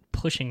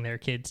pushing their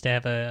kids to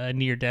have a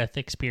near-death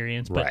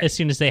experience, but as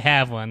soon as they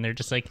have one, they're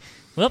just like,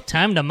 well,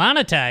 time to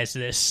monetize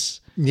this.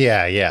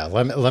 Yeah.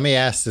 Let me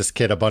ask this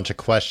kid a bunch of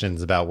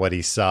questions about what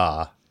he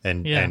saw.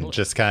 And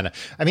just kind of,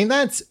 I mean,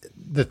 that's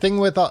the thing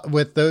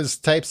with those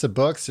types of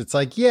books. It's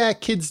like, yeah,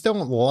 kids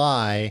don't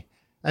lie.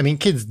 I mean,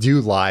 kids do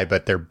lie,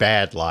 but they're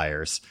bad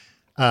liars.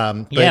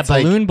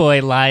 Balloon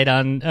Boy lied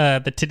on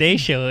the Today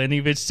Show, and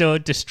he was so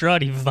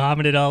distraught he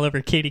vomited all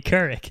over Katie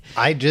Couric.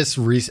 I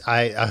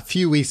a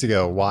few weeks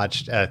ago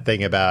watched a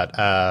thing about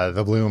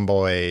the Balloon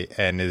Boy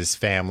and his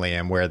family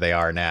and where they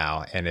are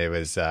now, and it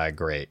was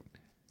great.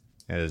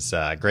 It was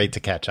great to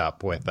catch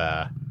up with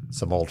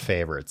some old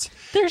favorites.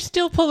 They're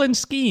still pulling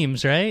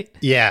schemes, right?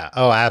 Yeah.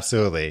 Oh,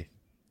 absolutely.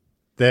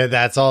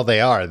 That's all they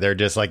are. They're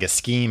just like a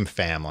scheme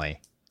family.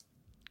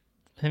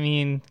 I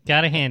mean,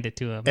 gotta hand it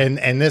to them.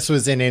 And this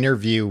was an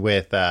interview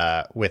with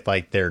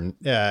like their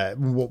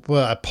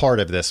a part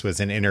of this was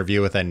an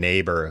interview with a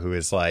neighbor who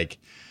was like,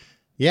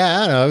 yeah, I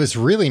don't know, it was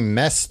really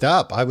messed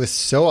up. I was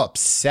so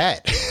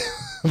upset.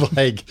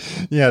 Like,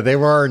 they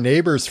were our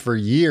neighbors for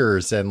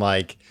years, and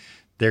like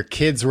their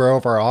kids were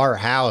over our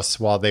house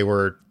while they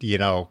were,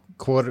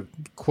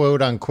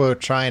 quote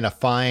unquote, trying to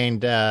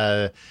find,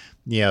 their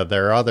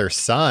other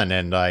son.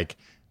 And like,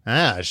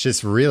 it's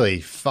just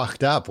really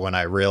fucked up when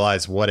I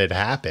realized what had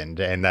happened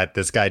and that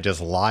this guy just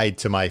lied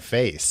to my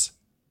face.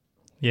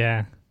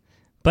 Yeah.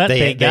 But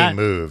they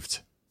moved.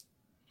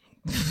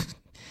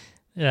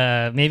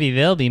 Maybe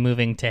they'll be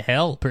moving to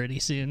hell pretty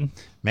soon.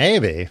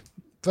 Maybe.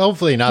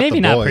 Hopefully not. Maybe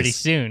the not boys. Pretty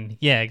soon.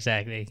 Yeah,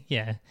 exactly.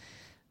 Yeah.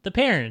 The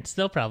parents,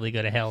 they'll probably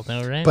go to hell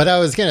though, right? But I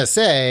was going to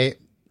say,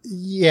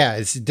 yeah,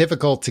 it's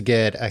difficult to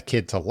get a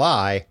kid to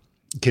lie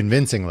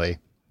convincingly,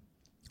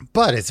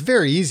 but it's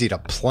very easy to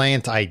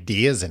plant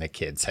ideas in a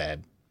kid's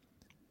head.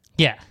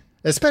 Yeah.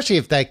 Especially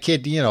if that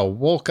kid,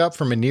 woke up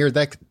from a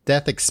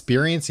near-death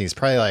experience and he's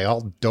probably like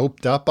all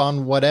doped up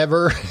on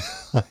whatever.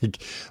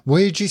 Like, what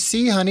did you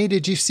see, honey?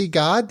 Did you see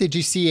God? Did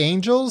you see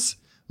angels?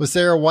 Was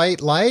there a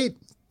white light?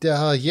 Yeah,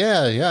 all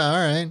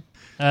right.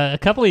 A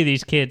couple of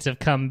these kids have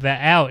come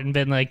out and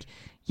been like,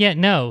 Yeah,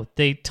 no,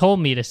 they told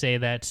me to say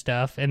that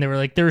stuff, and they were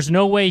like, there's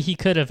no way he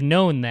could have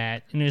known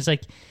that. And it was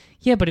like,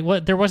 yeah,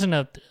 but there wasn't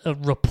a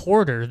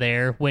reporter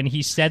there when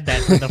he said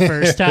that for the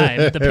first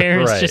time. The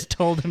parents just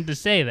told him to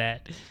say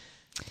that.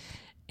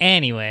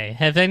 Anyway,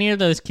 have any of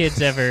those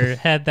kids ever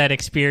had that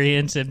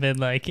experience and been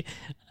like,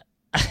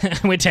 I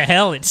went to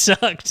hell, it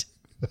sucked?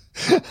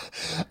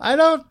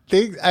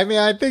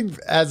 I think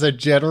as a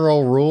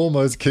general rule,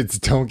 most kids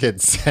don't get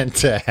sent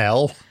to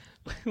hell.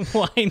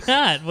 Why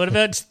not? What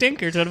about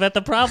stinkers? What about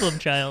the problem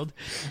child?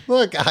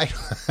 Look,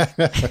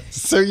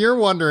 so you're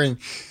wondering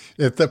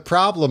if the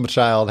problem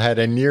child had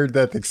a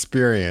near-death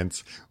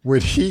experience,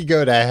 would he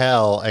go to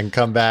hell and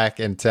come back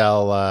and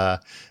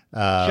tell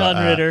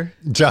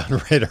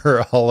John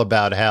Ritter all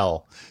about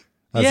hell?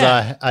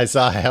 I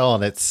saw hell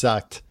and it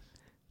sucked.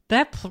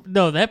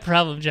 That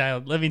problem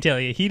child, let me tell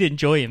you, he'd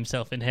enjoy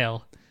himself in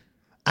hell.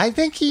 I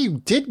think he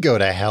did go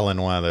to hell in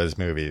one of those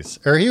movies.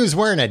 Or he was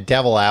wearing a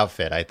devil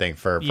outfit, I think,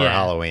 for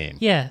Halloween.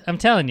 Yeah, I'm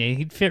telling you,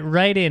 he'd fit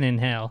right in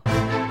hell.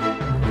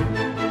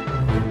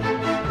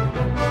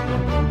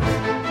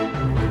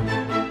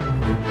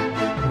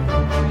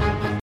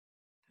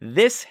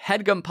 This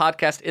HeadGum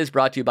podcast is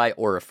brought to you by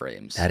Aura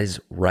Frames. That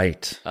is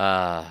right.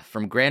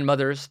 From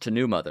grandmothers to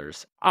new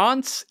mothers,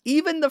 aunts,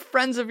 even the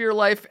friends of your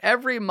life,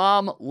 every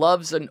mom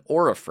loves an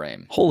Aura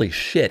frame. Holy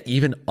shit,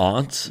 even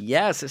aunts?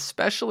 Yes,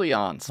 especially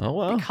aunts. Oh,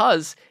 wow.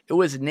 Because it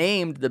was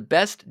named the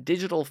best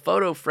digital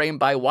photo frame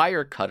by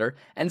Wirecutter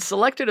and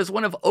selected as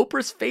one of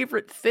Oprah's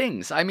favorite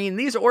things. I mean,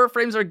 these Aura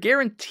frames are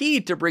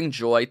guaranteed to bring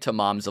joy to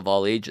moms of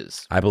all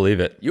ages. I believe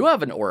it. You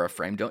have an Aura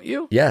frame, don't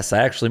you? Yes, I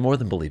actually more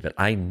than believe it.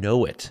 I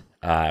know it.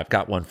 I've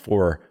got one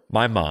for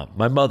my mom,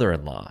 my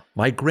mother-in-law,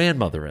 my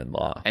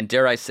grandmother-in-law. And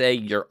dare I say,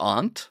 your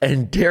aunt?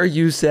 And dare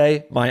you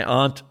say, my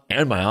aunt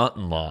and my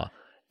aunt-in-law.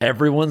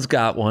 Everyone's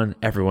got one.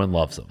 Everyone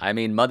loves them. I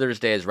mean, Mother's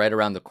Day is right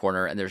around the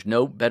corner, and there's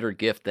no better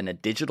gift than a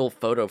digital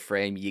photo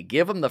frame. You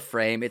give them the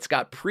frame. It's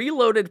got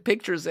preloaded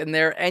pictures in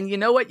there, and you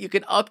know what? You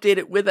can update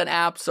it with an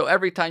app, so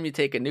every time you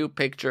take a new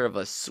picture of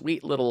a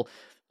sweet little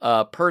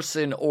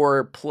person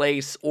or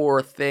place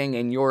or thing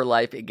in your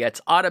life, it gets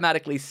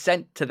automatically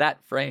sent to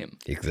that frame.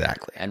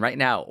 Exactly. And right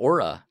now,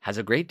 Aura has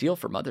a great deal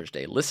for Mother's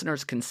Day.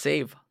 Listeners can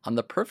save on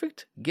the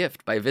perfect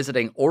gift by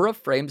visiting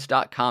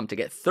auraframes.com to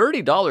get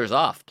 $30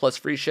 off plus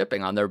free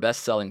shipping on their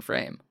best-selling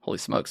frame. Holy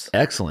smokes.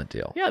 Excellent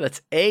deal. Yeah,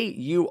 that's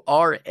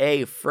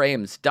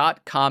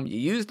auraframes.com. You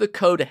use the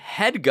code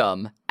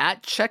HEADGUM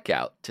at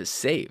checkout to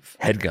save.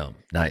 HeadGum.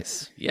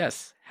 Nice.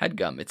 Yes.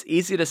 HeadGum. It's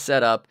easy to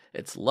set up.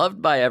 It's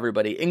loved by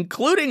everybody,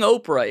 including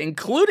Oprah,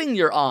 including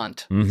your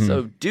aunt. Mm-hmm.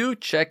 So do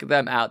check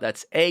them out.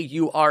 That's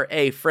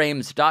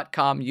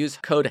auraframes.com. Use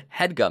code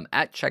HEADGUM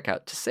at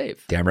checkout to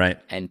save. Damn right.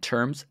 And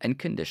terms and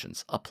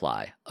conditions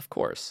apply, of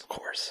course. Of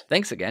course.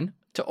 Thanks again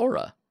to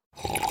Aura.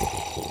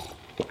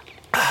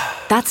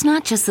 That's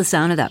not just the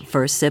sound of that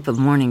first sip of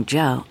Morning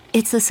Joe.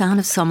 It's the sound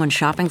of someone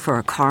shopping for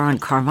a car on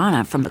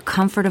Carvana from the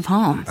comfort of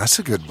home. That's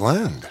a good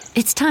blend.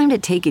 It's time to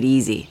take it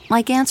easy,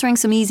 like answering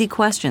some easy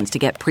questions to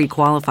get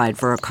pre-qualified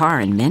for a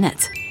car in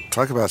minutes.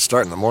 Talk about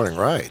starting the morning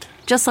right.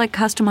 Just like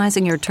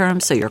customizing your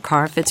terms so your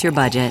car fits your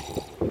budget.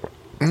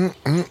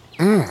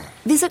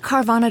 Visit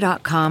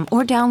Carvana.com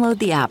or download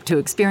the app to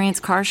experience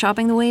car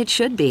shopping the way it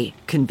should be.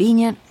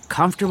 Convenient,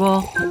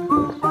 comfortable.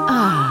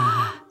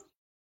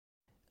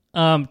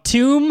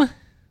 Tomb.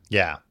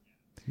 Yeah.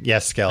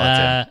 Yes,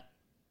 skeleton.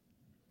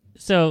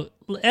 So,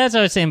 as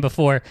I was saying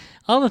before,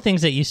 all the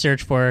things that you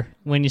search for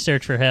when you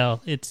search for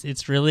hell,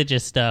 it's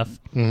religious stuff.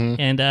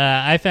 Mm-hmm. And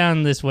I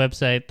found this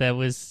website that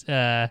was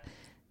that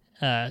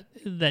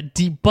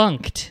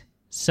debunked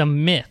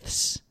some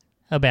myths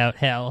about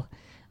hell,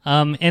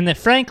 and that,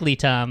 frankly,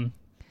 Tom,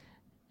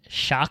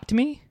 shocked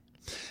me.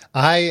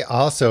 I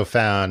also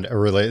found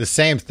the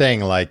same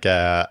thing. Like,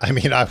 I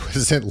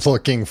wasn't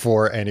looking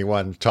for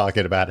anyone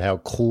talking about how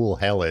cool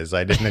hell is.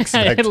 I didn't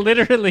expect. I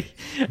literally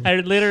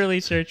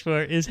searched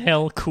for, is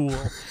hell cool?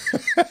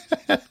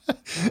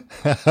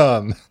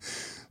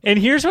 And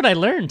here's what I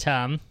learned,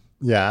 Tom.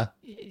 Yeah.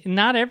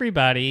 Not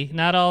everybody,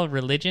 not all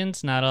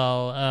religions, not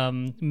all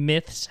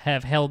myths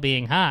have hell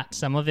being hot.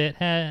 Some of it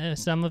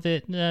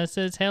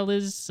says hell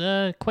is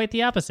quite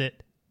the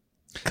opposite.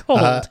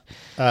 Cold.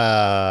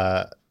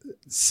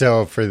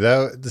 So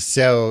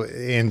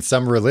in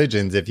some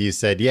religions, if you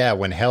said, yeah,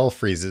 when hell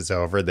freezes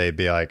over, they'd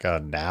be like,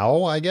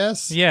 now, I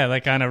guess? Yeah,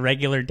 like on a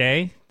regular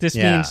day. This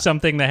means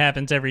something that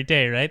happens every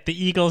day, right? The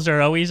Eagles are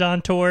always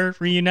on tour,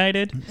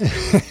 reunited.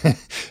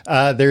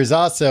 There's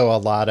also a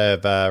lot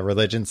of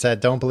religions that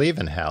don't believe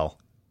in hell.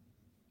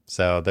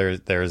 So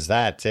there's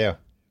that, too.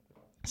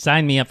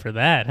 Sign me up for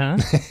that, huh?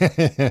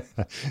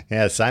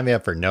 Yeah, sign me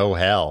up for no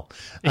hell.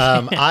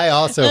 I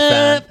also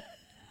found...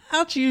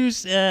 I'll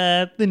choose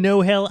the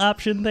no hell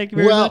option. Thank you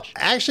very much. Well,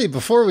 actually,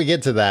 before we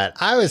get to that,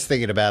 I was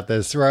thinking about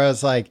this where I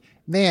was like,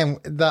 man,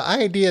 the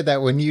idea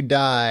that when you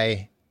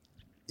die,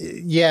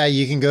 yeah,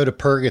 you can go to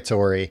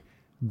purgatory,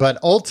 but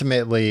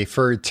ultimately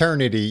for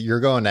eternity, you're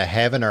going to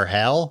heaven or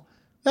hell.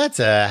 That's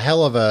a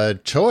hell of a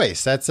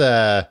choice. That's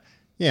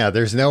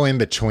there's no in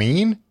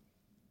between.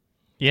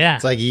 Yeah.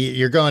 It's like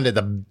you're going to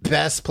the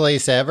best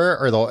place ever,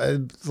 or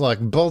like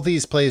both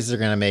these places are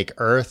going to make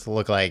Earth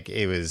look like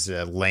it was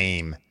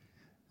lame.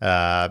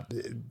 You're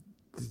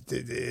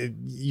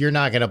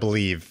not going to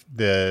believe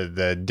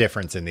the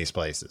difference in these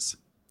places.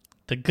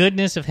 The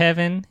goodness of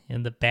heaven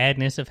and the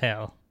badness of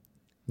hell.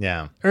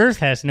 Yeah. Earth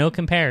has no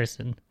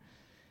comparison.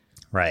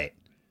 Right.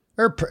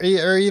 Or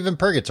even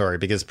purgatory,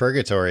 because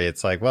purgatory,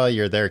 it's like, well,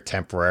 you're there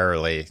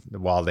temporarily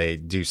while they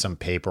do some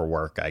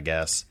paperwork, I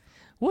guess.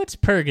 What's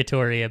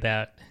purgatory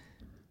about?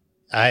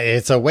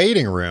 It's a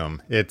waiting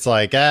room. It's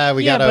like,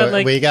 we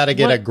gotta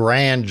get a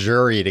grand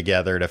jury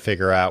together to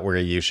figure out where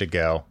you should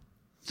go.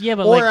 Yeah,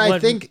 but or I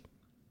think,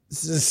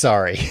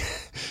 sorry,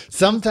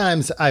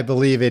 sometimes I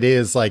believe it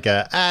is like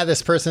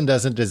this person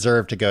doesn't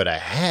deserve to go to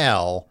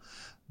hell,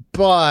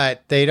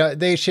 but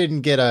they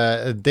shouldn't get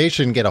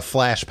a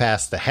flash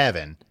pass to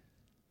heaven.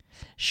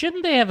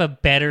 Shouldn't they have a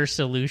better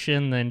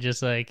solution than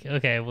just like,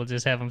 okay, we'll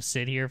just have them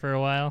sit here for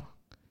a while?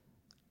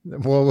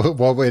 Well,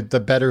 what would the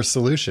better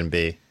solution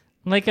be?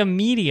 Like a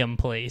medium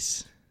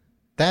place.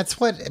 That's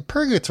what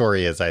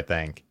purgatory is, I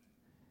think.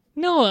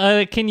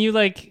 No, can you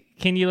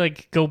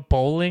go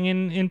bowling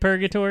in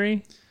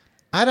purgatory?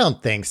 I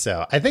don't think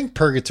so. I think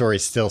purgatory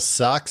still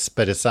sucks,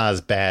 but it's not as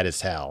bad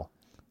as hell.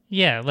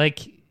 Yeah,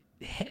 like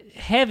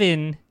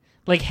heaven,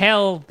 like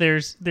hell.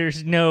 There's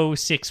no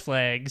Six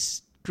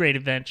Flags Great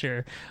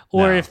Adventure,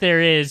 or No. if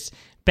there is,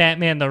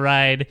 Batman the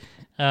Ride.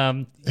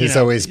 It's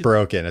always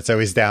broken. It's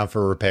always down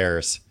for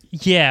repairs.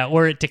 Yeah,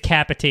 or it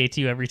decapitates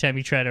you every time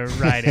you try to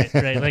ride it,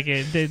 right? Like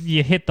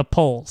you hit the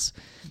poles.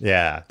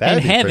 Yeah, that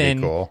would be heaven,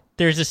 pretty cool.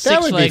 There's a That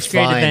Six would be Flags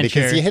Great fine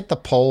Adventure. because you hit the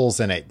poles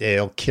and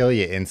it'll kill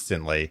you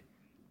instantly.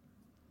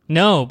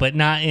 No, but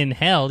not in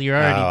hell. You're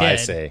already dead. I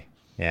see.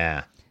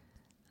 Yeah.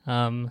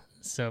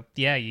 So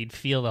yeah, you'd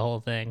feel the whole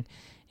thing.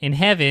 In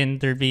heaven,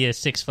 there'd be a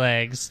Six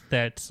Flags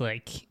that's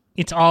like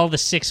it's all the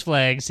Six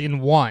Flags in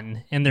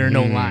one, and there are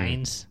no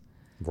lines.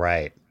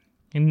 Right.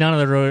 And none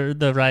of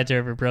the rides are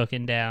ever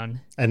broken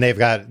down. And they've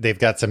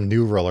got some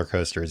new roller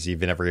coasters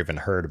you've never even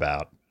heard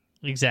about.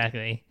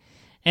 Exactly.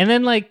 And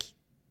then like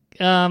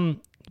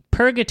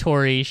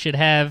Purgatory should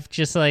have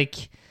just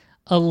like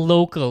a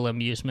local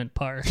amusement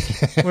park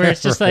where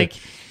it's just Right. like,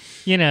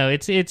 you know,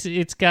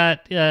 it's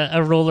got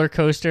a roller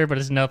coaster, but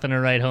it's nothing to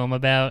write home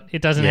about.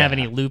 It doesn't have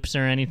any loops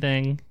or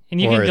anything. And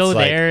you Or can go it's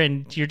like- there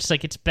and you're just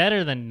like, it's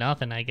better than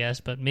nothing, I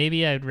guess, but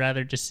maybe I'd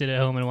rather just sit at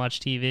home and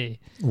watch TV.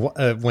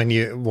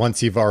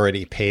 Once you've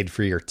already paid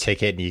for your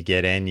ticket and you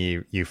get in,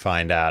 you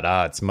find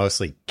out, it's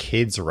mostly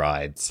kids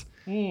rides.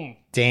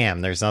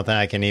 Damn, there's nothing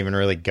I can even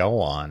really go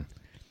on.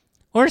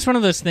 Or it's one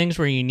of those things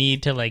where you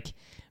need to like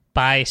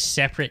buy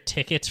separate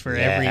tickets for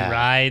every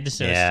ride,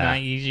 so it's not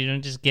easy. You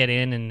don't just get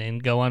in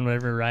and go on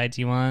whatever rides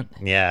you want.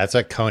 Yeah, that's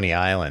what Coney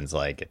Island's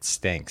like. It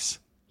stinks.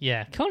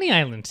 Yeah, Coney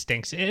Island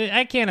stinks.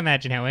 I can't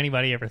imagine how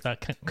anybody ever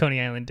thought Coney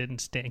Island didn't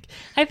stink.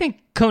 I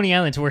think Coney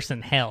Island's worse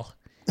than hell.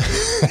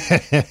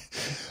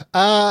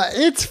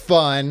 It's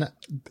fun.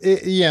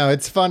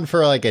 It's fun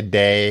for like a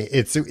day.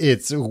 It's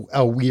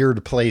a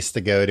weird place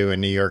to go to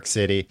in New York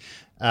City.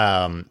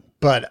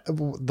 But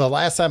the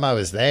last time I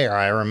was there,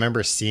 I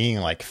remember seeing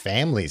like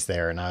families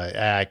there, and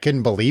I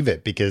couldn't believe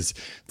it because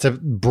to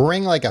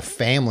bring like a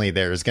family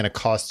there is going to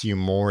cost you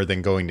more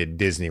than going to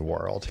Disney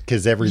World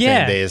because everything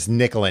there is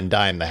nickel and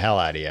dime the hell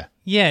out of you.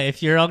 Yeah,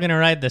 if you're all going to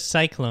ride the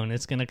Cyclone,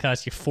 it's going to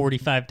cost you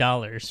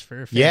 $45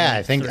 for a family. Yeah,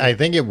 I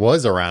think it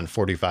was around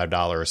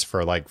 $45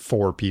 for like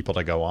 4 people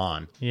to go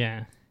on.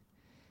 Yeah.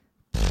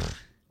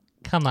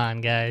 Come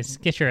on, guys.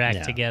 Get your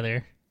act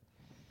together.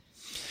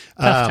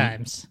 Tough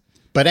times.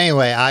 But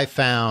anyway, I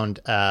found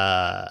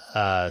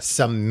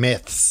some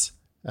myths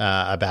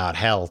about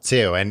hell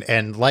too,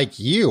 and like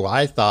you,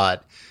 I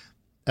thought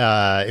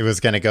it was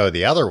going to go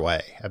the other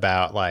way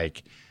about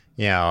like,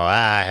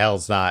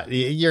 hell's not.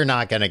 You're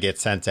not going to get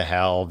sent to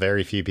hell.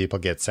 Very few people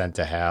get sent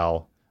to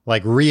hell.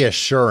 Like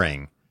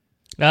reassuring.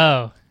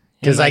 Oh,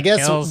 because I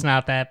guess hell's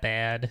not that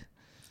bad.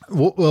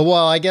 Well,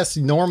 I guess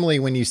normally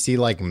when you see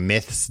like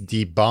myths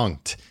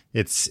debunked,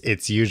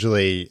 it's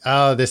usually,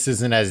 this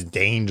isn't as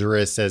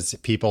dangerous as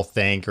people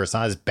think, or it's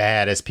not as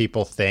bad as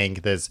people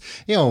think. There's,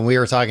 when we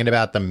were talking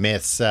about the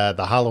myths,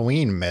 the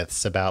Halloween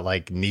myths about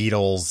like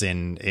needles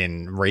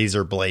in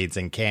razor blades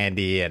and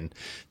candy, and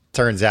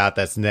turns out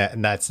that's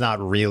not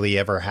really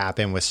ever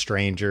happened with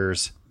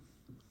strangers.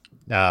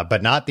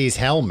 But not these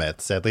hell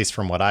myths, at least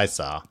from what I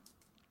saw.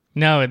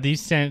 No,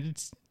 these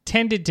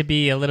tended to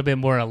be a little bit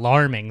more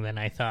alarming than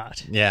I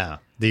thought. Yeah.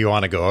 Do you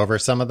want to go over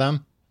some of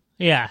them?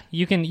 Yeah,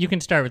 you can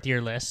start with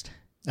your list.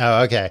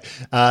 Oh, okay.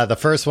 The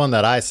first one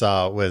that I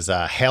saw was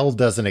hell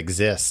doesn't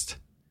exist.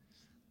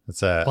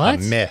 It's a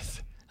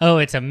myth. Oh,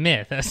 it's a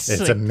myth. It's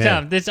a myth.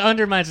 Dumb. This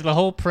undermines the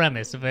whole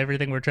premise of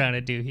everything we're trying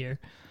to do here.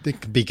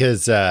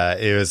 Because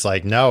it was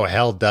like, no,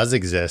 hell does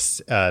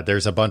exist.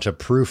 There's a bunch of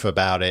proof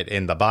about it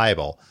in the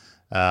Bible.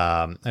 Which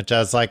I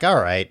was like, all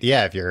right,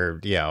 yeah, if you're,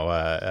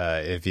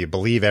 if you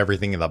believe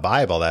everything in the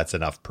Bible, that's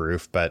enough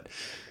proof. But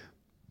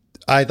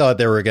I thought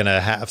they were going to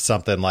have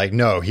something like,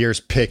 no, here's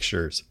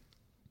pictures.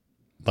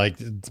 Like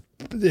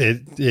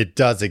it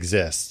does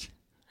exist.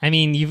 I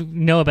mean, you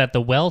know about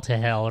the well to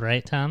hell,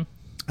 right, Tom?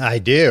 I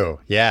do.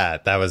 Yeah,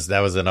 that was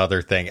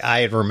another thing. I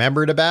had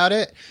remembered about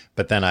it,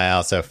 but then I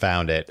also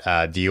found it.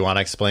 Do you want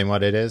to explain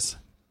what it is?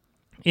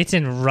 It's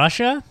in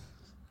Russia,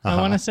 I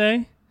want to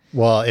say.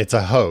 Well, it's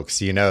a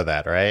hoax. You know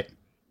that, right?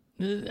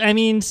 I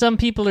mean, some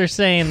people are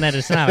saying that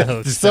it's not a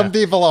hoax. Some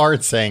people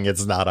aren't saying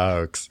it's not a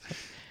hoax.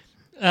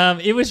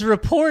 It was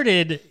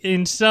reported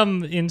in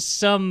some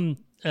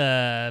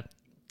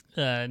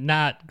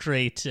not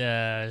great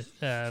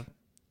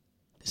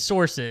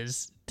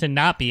sources to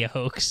not be a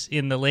hoax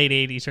in the late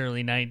 80s,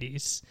 early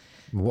 90s.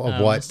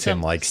 What,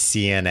 Tim? Like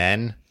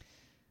CNN?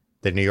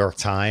 The New York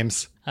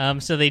Times?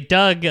 So they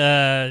dug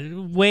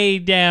way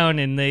down,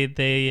 and they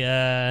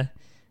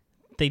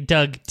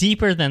dug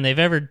deeper than they've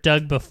ever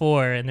dug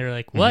before, and they're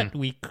like, "What?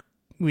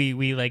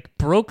 We like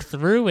broke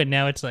through, and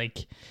now it's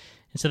like."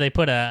 And so they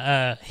put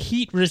a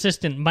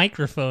heat-resistant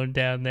microphone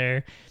down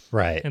there,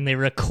 right? And they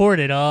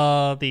recorded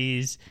all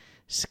these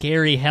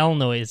scary hell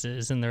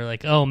noises, and they're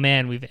like, "Oh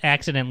man, we've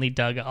accidentally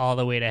dug all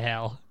the way to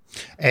hell."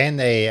 And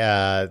they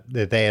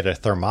had a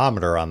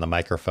thermometer on the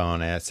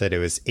microphone, and it said it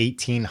was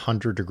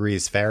 1,800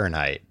 degrees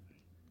Fahrenheit,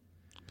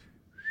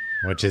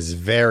 which is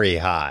very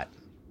hot.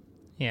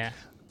 Yeah.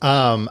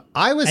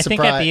 I was surprised. I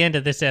think at the end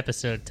of this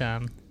episode,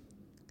 Tom,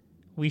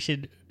 we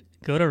should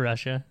go to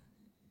Russia,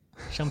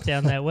 jump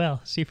down that well,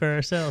 see for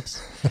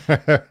ourselves.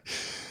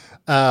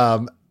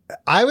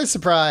 I was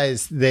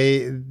surprised.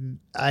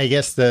 I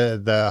guess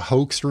the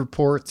hoax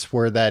reports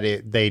were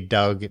that they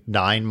dug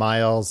 9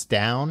 miles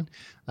down,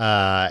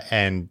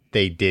 and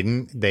they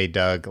didn't. They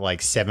dug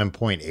like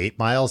 7.8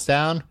 miles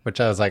down,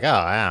 which I was like, oh,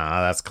 I don't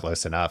know, that's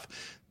close enough.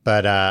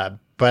 But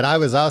I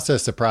was also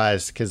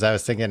surprised because I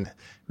was thinking,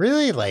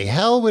 really, like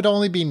hell would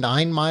only be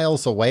 9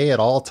 miles away at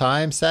all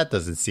times? That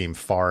doesn't seem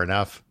far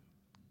enough.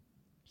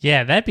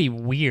 Yeah, that'd be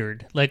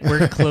weird. Like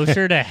we're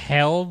closer to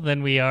hell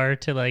than we are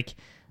to like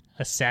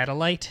a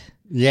satellite.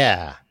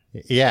 Yeah.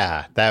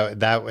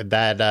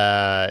 That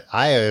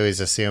I always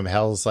assume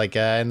hell's like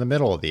in the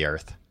middle of the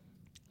earth.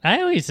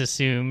 I always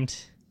assumed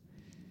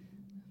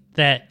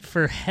that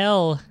for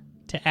hell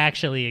to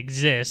actually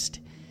exist,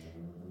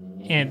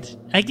 and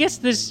I guess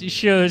this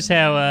shows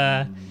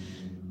how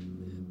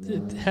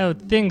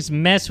things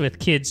mess with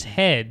kids'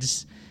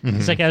 heads.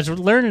 It's like I was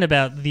learning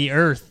about the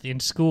Earth in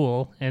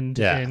school, and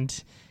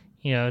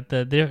you know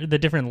the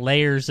different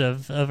layers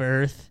of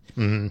Earth,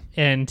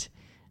 and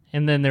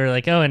then they were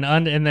like, oh, and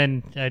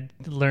then I'd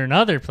learn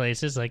other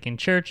places like in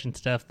church and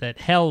stuff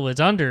that hell was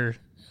under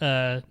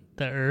the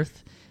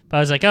Earth. But I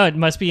was like, oh, it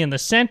must be in the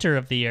center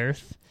of the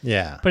Earth.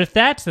 Yeah. But if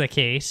that's the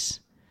case,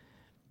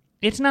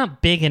 it's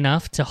not big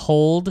enough to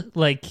hold,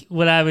 like,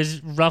 what I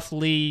was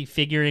roughly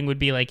figuring would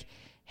be, like,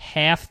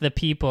 half the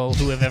people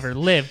who have ever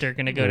lived are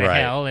going to go to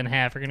hell and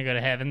half are going to go to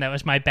heaven. That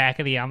was my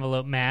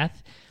back-of-the-envelope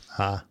math.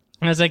 And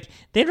I was like,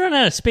 they'd run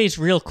out of space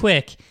real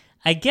quick.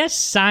 I guess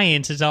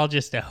science is all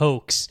just a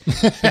hoax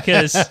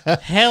because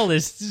hell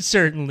is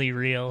certainly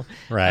real.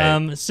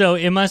 Right. So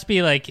it must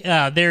be like,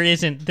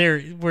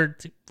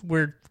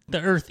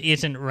 the Earth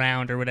isn't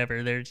round or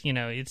whatever. There's,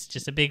 it's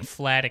just a big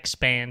flat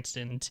expanse,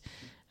 and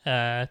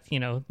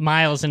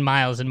miles and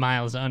miles and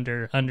miles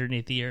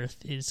underneath the Earth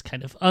is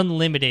kind of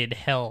unlimited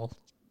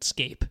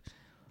hellscape.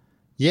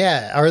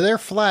 Yeah, are there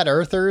flat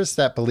earthers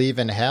that believe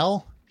in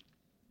hell?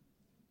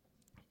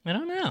 I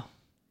don't know.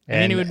 I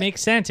mean, it would make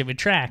sense. It would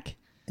track.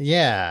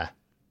 Yeah.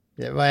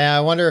 I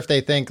wonder if they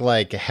think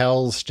like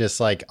hell's just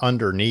like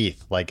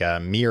underneath, like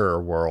a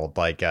mirror world,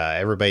 like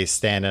everybody's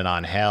standing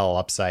on hell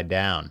upside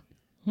down.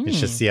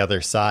 It's just the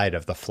other side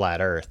of the flat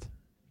Earth.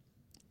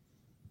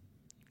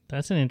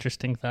 That's an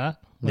interesting thought.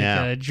 Like,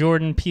 yeah.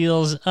 Jordan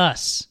Peele's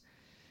Us.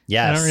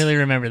 Yes. I don't really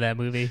remember that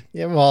movie.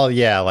 Yeah, well,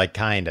 yeah, like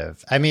kind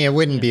of. I mean, it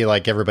wouldn't be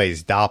like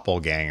everybody's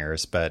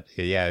doppelgangers, but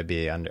yeah, it'd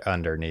be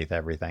underneath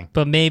everything.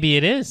 But maybe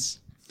it is.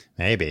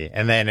 Maybe.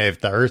 And then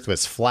if the Earth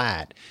was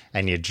flat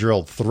and you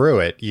drilled through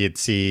it, you'd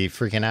see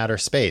freaking outer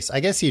space. I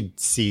guess you'd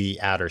see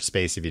outer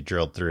space if you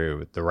drilled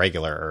through the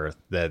regular Earth,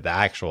 the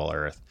actual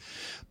Earth.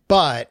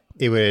 But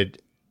it would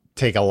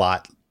take a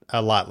lot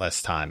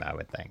less time, I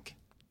would think.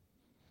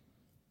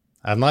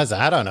 Unless,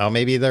 I don't know,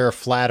 maybe there are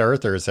flat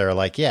earthers that are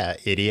like, yeah,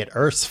 idiot,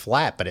 Earth's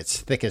flat, but it's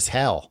thick as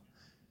hell.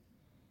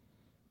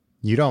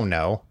 You don't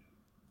know.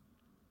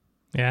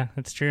 Yeah,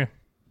 that's true.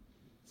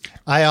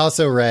 I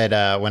also read,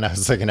 when I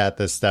was looking at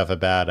this stuff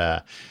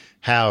about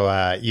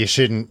how you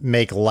shouldn't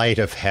make light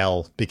of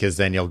hell because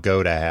then you'll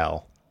go to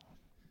hell.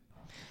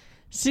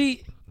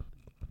 See,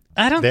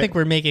 I don't think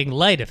we're making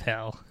light of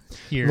hell.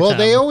 Well,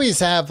 they always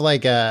have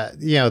like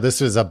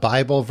this was a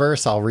Bible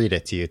verse. I'll read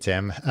it to you,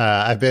 Tim.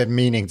 I've been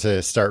meaning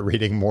to start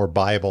reading more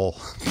Bible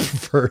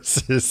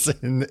verses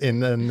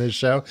in this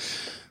show.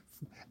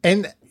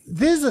 And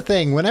this is the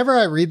thing. Whenever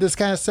I read this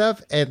kind of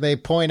stuff and they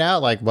point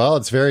out like, well,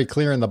 it's very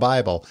clear in the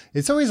Bible.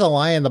 It's always a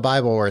line in the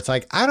Bible where it's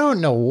like, I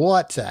don't know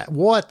what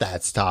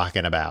that's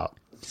talking about.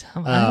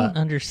 I don't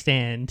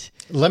understand.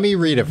 Let me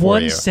read it for you.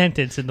 One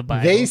sentence in the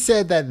Bible. They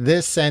said that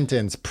this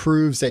sentence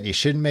proves that you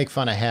shouldn't make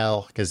fun of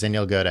hell because then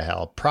you'll go to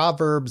hell.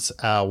 Proverbs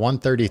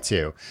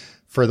 132.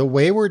 For the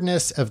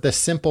waywardness of the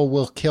simple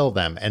will kill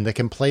them, and the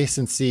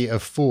complacency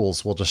of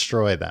fools will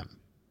destroy them.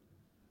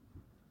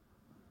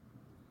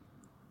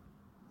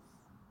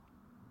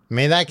 I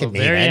mean, that could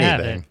mean there you have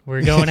anything. it.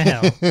 We're going to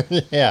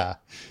hell. Yeah.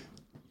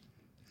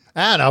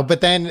 I don't know. But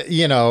then,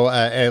 you know,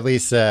 at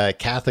least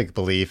Catholic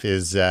belief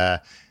is, oh,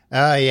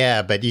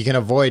 yeah, but you can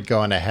avoid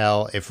going to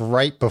hell if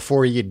right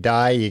before you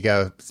die, you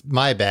go,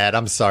 my bad.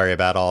 I'm sorry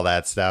about all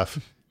that stuff.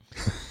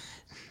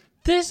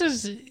 This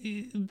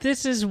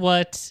is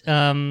what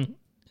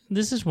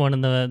this is one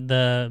of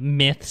the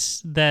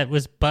myths that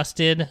was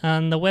busted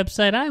on the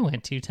website I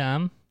went to,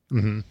 Tom.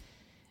 Mm-hmm.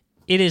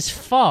 It is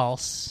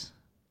false.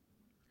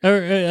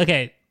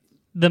 Okay,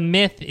 the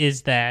myth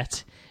is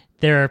that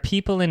there are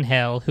people in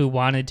hell who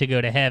wanted to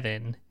go to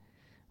heaven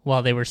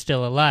while they were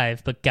still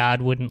alive, but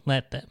God wouldn't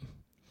let them.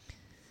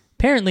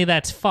 Apparently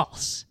that's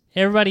false.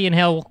 Everybody in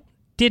hell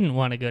didn't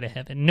want to go to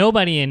heaven.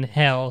 Nobody in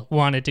hell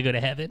wanted to go to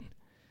heaven.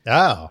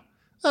 Oh.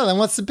 Well, then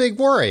what's the big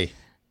worry?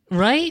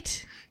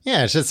 Right?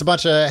 Yeah, it's just a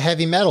bunch of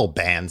heavy metal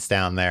bands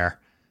down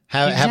there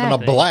having a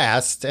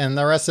blast. And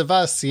the rest of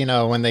us, you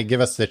know, when they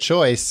give us the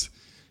choice,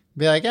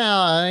 be like,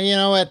 oh, you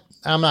know what?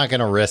 I'm not going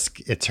to risk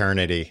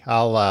eternity.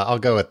 I'll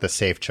go with the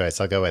safe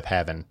choice. I'll go with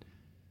heaven.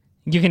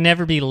 You can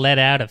never be let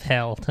out of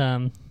hell,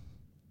 Tom.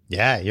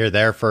 Yeah, you're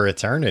there for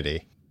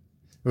eternity,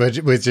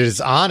 which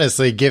is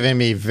honestly giving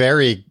me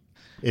very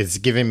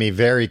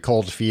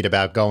cold feet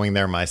about going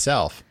there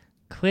myself.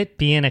 Quit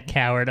being a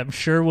coward. I'm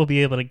sure we'll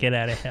be able to get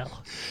out of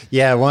hell.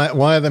 Yeah,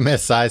 one of the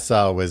myths I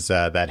saw was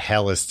that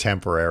hell is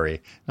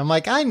temporary. I'm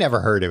like, I never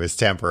heard it was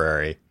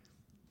temporary.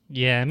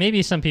 Yeah,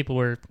 maybe some people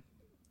were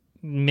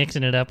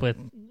mixing it up with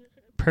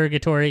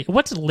purgatory.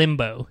 What's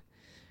limbo?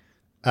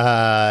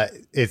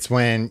 It's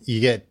when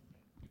you get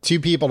two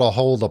people to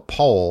hold a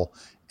pole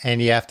and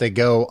you have to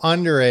go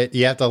under it.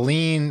 You have to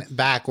lean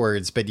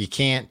backwards, but you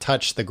can't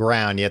touch the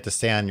ground. You have to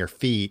stay on your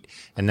feet.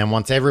 And then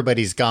once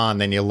everybody's gone,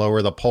 then you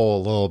lower the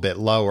pole a little bit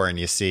lower and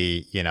you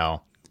see, you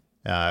know,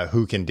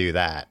 who can do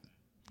that.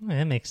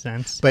 That makes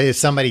sense. But if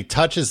somebody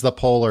touches the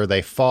pole or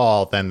they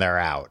fall, then they're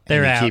out.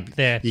 They're and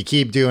out. You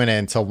keep doing it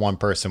until one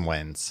person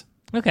wins.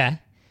 Okay.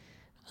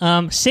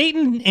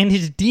 Satan and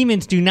his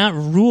demons do not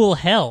rule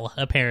hell,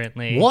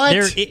 apparently.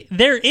 What?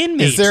 They're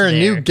inmates. Is there a there.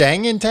 new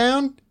gang in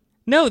town?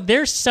 No,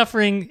 they're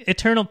suffering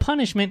eternal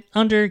punishment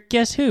under,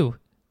 guess who?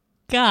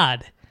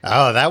 God.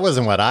 Oh, that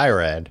wasn't what I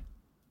read.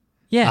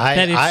 Yeah, I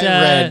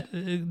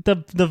read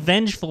the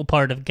vengeful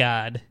part of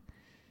God.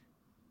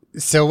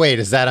 So wait,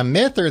 is that a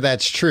myth or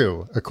that's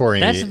true?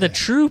 According to That's the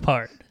true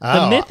part.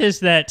 Oh. The myth is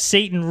that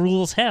Satan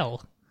rules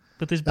hell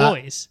with his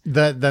boys.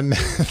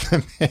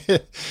 The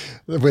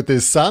with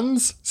his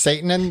sons,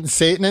 Satan and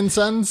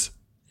Sons.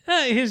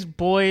 His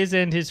boys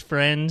and his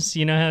friends.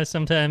 You know how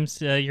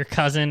sometimes your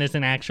cousin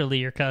isn't actually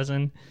your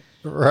cousin?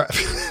 Right.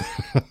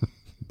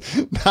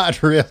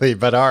 Not really,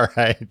 but all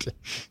right.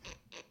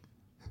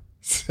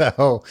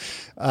 So,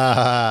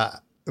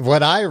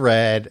 what I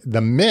read,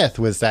 the myth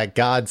was that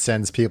God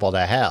sends people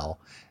to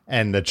hell,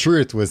 and the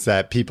truth was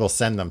that people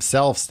send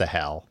themselves to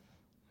hell.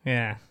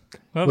 Yeah.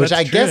 Well, which that's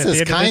I true. guess At the is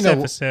end kind of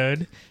of this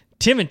episode.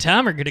 Tim and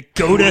Tom are going to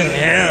go to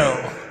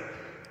hell.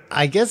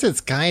 I guess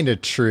it's kind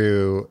of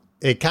true.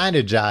 It kind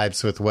of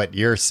jives with what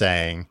you're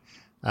saying,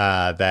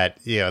 that,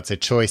 you know, it's a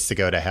choice to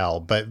go to hell.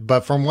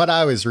 But from what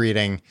I was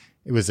reading,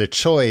 it was a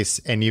choice,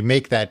 and you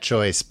make that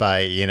choice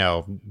by, you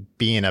know,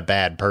 being a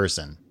bad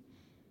person.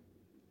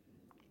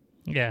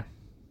 Yeah.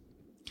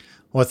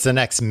 What's the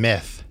next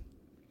myth?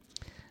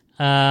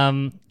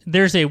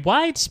 There's a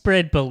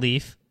widespread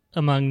belief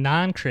among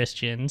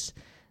non-Christians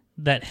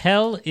that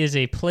hell is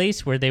a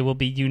place where they will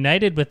be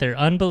united with their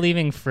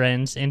unbelieving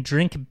friends and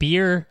drink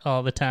beer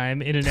all the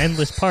time in an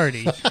endless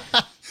party.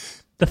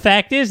 The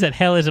fact is that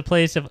hell is a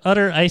place of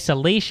utter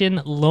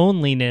isolation,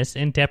 loneliness,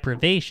 and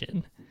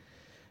deprivation.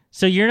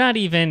 So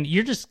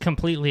you're just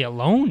completely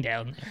alone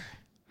down there.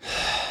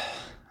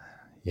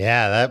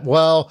 Yeah,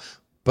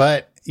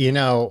 but you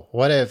know,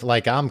 what if,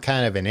 like, I'm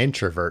kind of an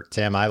introvert,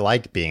 Tim? I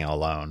like being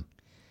alone.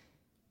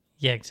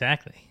 Yeah,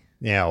 exactly.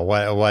 You know,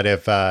 what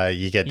if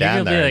you get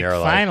down there and you're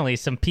like, finally,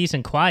 some peace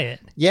and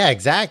quiet. Yeah,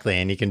 exactly.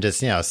 And you can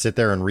just, you know, sit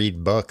there and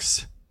read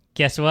books.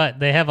 Guess what?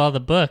 They have all the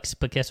books,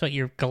 but guess what?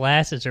 Your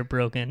glasses are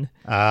broken.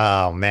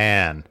 Oh,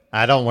 man.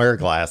 I don't wear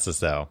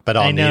glasses, though, but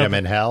I'll need them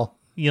in hell.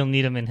 You'll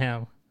need them in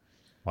hell.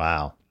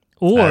 Wow.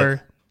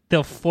 Or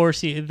they'll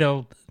force you,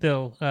 they'll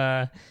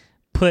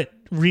put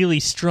really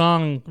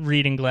strong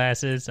reading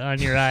glasses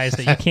on your eyes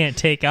that you can't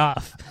take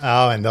off.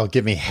 Oh, and they'll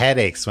give me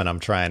headaches when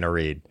I'm trying to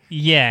read.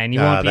 Yeah, and you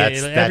won't be.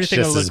 That's Everything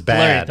just will look as blurry.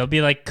 bad. They'll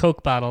be like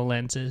Coke bottle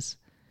lenses.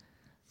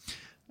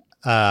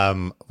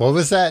 What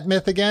was that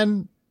myth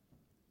again?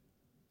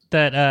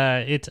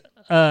 That it's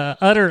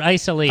utter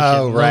isolation.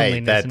 Oh, right.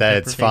 loneliness, That and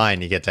it's deprivation.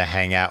 fine. You get to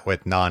hang out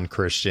with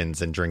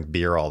non-Christians and drink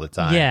beer all the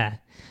time. Yeah,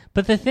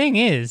 but the thing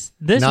is,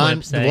 this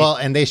website. Well,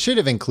 and they should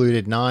have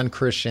included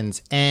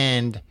non-Christians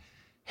and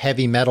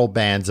heavy metal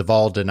bands of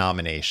all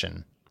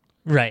denomination.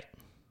 Right.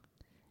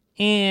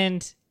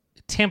 And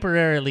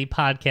temporarily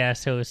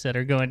podcast hosts that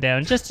are going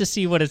down just to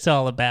see what it's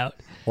all about.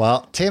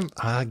 Well, Tim,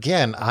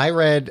 again, I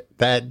read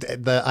that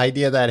the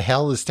idea that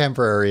hell is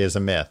temporary is a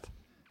myth.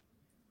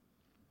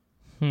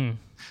 One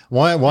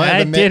of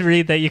I the did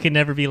read that you can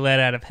never be let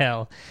out of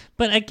hell.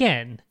 But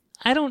again,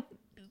 I don't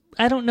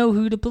know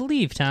who to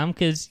believe, Tom,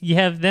 because you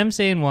have them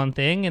saying one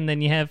thing, and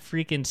then you have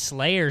freaking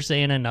Slayer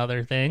saying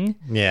another thing.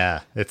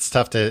 Yeah, it's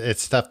tough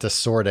to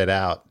sort it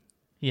out.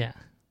 Yeah.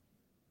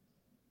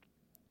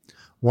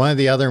 One of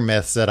the other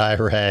myths that I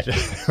read,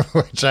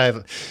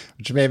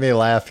 which made me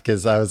laugh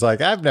because I was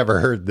like, I've never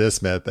heard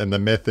this myth, and the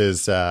myth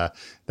is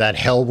that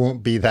hell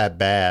won't be that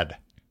bad.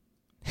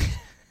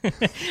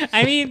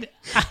 I mean,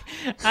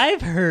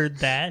 I've heard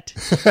that.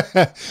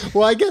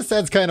 Well, I guess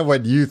that's kind of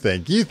what you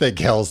think. You think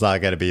hell's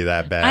not going to be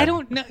that bad. I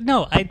don't know.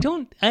 No, I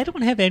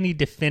don't have any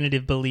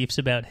definitive beliefs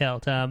about hell,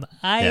 Tom.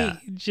 I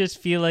just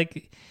feel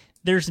like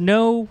there's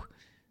no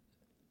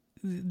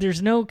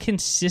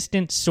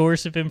consistent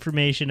source of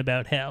information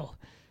about hell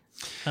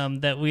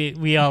that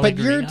we all But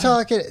agree you're on.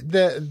 talking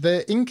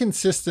the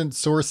inconsistent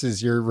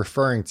sources you're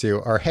referring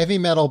to are heavy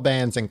metal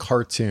bands and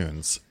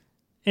cartoons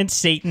And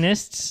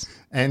Satanists.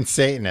 and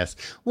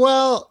Satanists.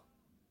 Well,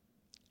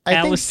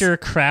 Aleister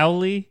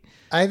Crowley.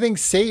 I think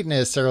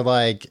Satanists are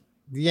like,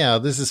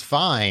 this is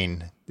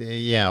fine.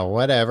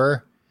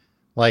 Whatever.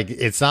 Like,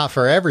 it's not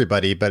for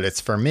everybody, but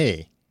it's for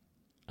me.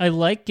 I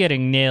like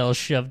getting nails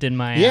shoved in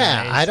my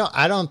eyes.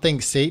 I don't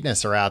think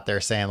Satanists are out there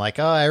saying like,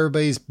 oh,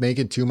 everybody's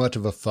making too much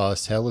of a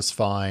fuss. Hell is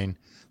fine.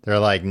 They're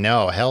like,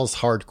 no, hell's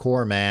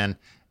hardcore, man.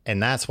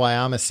 And that's why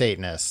I'm a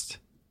Satanist.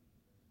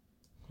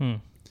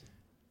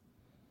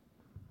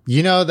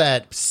 You know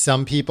that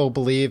some people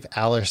believe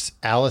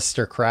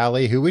Aleister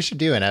Crowley, who we should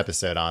do an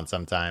episode on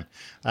sometime.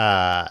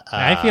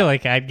 I feel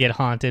like I'd get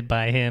haunted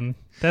by him.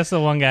 That's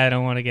the one guy I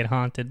don't want to get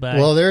haunted by.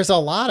 Well, there's a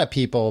lot of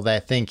people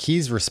that think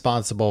he's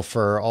responsible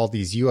for all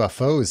these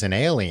UFOs and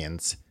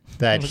aliens.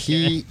 That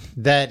he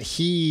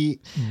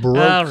broke.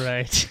 All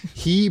right.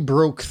 He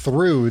broke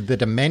through the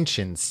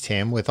dimensions,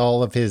 Tim, with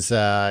all of his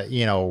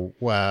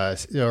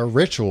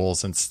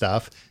rituals and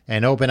stuff,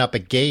 and opened up a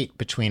gate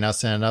between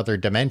us and another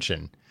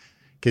dimension.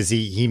 Because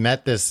he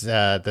met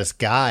this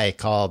guy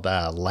called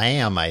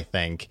Lamb, I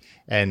think,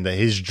 and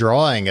his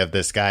drawing of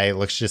this guy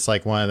looks just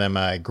like one of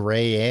them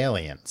gray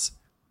aliens.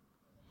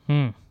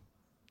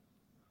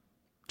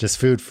 Just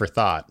food for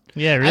thought.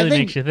 Yeah, it really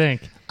makes you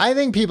think. I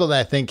think people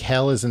that think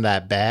hell isn't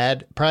that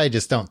bad probably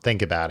just don't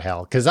think about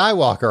hell. Because I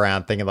walk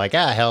around thinking like,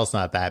 hell's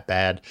not that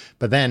bad.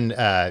 But then,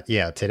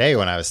 today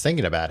when I was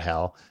thinking about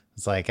hell,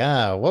 it's like,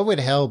 what would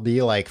hell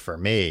be like for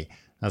me?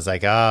 I was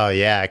like, oh,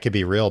 yeah, it could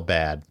be real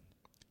bad.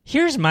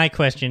 Here's my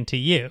question to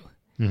you.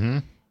 Mm-hmm.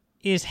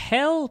 Is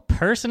hell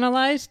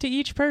personalized to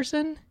each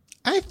person?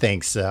 I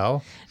think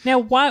so. Now,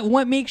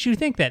 what makes you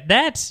think that?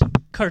 That's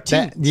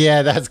cartoons.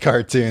 That's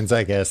cartoons,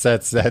 I guess.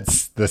 That's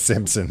The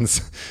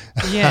Simpsons.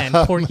 Yeah, and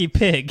Porky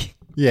Pig.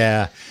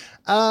 Yeah.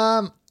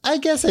 I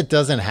guess it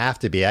doesn't have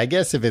to be. I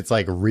guess if it's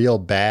like real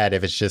bad,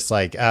 if it's just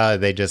like,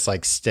 they just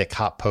like stick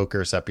hot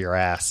pokers up your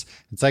ass.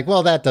 It's like,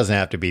 well, that doesn't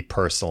have to be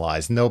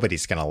personalized.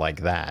 Nobody's going to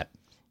like that.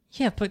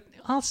 Yeah, but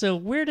also,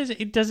 where does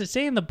it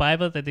say in the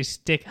Bible that they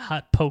stick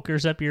hot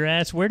pokers up your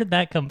ass? Where did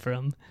that come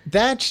from?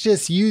 That's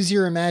just use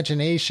your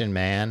immigration,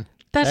 man.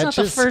 That's not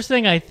the first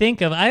thing I think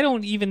of. I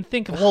don't even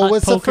think of hot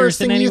what's pokers the first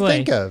thing in any you way.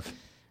 think of?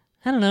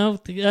 I don't know.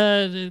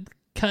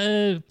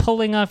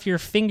 Pulling off your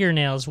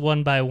fingernails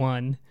one by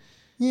one.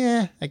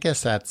 Yeah, I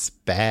guess that's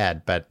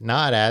bad, but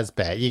not as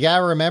bad. You got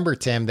to remember,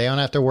 Tim, they don't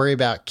have to worry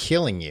about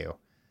killing you.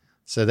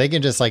 So they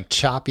can just like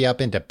chop you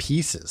up into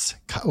pieces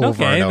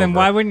over and over. Then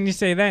why wouldn't you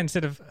say that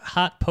instead of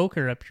hot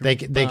poker up your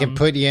They can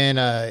put you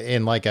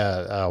in like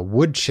a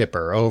wood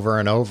chipper over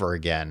and over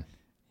again.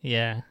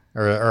 Yeah.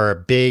 Or a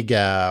big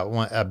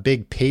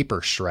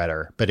paper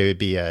shredder, but it would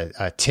be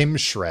a Tim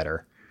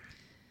shredder.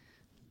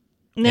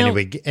 Now,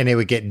 and it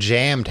would get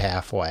jammed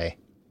halfway.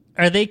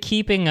 Are they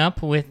keeping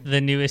up with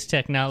the newest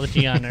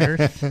technology on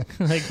Earth?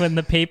 Like when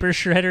the paper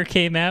shredder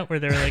came out, where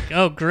they're like,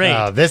 "Oh, great!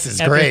 Oh, this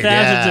is After great!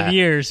 thousands of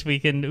years, we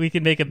can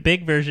make a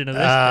big version of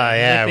this."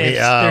 Yeah, like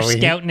they're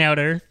scouting out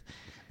Earth.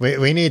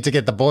 We need to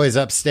get the boys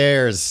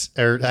upstairs,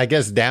 or I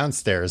guess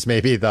downstairs.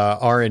 Maybe the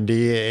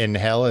R&D in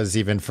hell is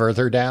even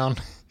further down.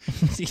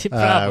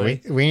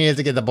 Probably. We need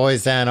to get the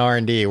boys down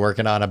R&D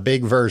working on a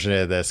big version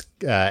of this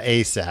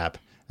ASAP.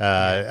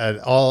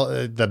 All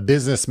the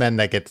businessmen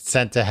that get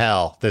sent to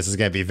hell, this is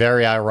going to be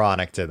very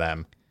ironic to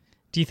them.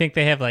 Do you think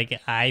they have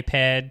like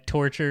iPad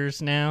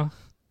tortures now?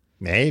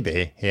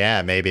 Maybe.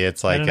 Yeah, maybe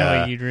it's like... I don't know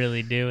what you'd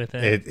really do with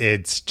it.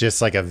 It's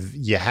just like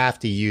you have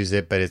to use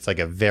it, but it's like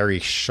a very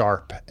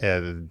sharp...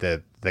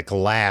 the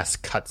glass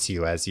cuts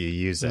you as you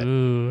use it.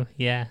 Ooh,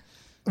 yeah.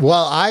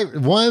 Well,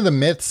 one of the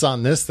myths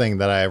on this thing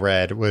that I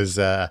read was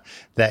that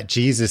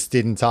Jesus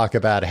didn't talk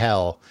about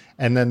hell.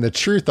 And then the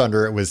truth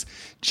under it was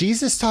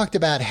Jesus talked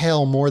about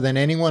hell more than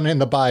anyone in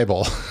the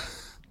Bible.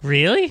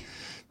 Really?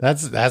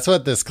 That's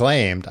what this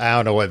claimed. I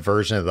don't know what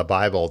version of the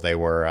Bible they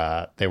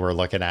were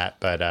looking at,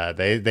 but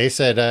they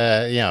said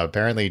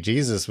apparently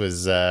Jesus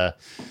was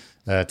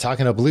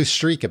talking a blue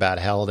streak about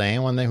hell to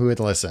anyone who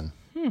would listen.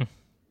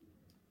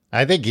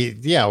 I think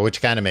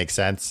which kind of makes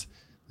sense.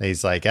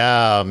 He's like,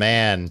 oh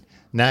man,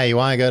 now you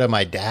want to go to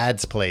my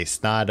dad's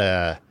place, not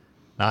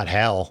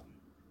hell.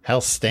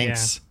 Hell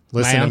stinks. Yeah.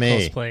 Listen my to me.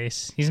 uncle's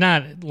place. He's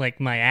not like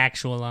my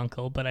actual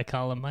uncle, but I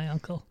call him my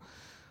uncle.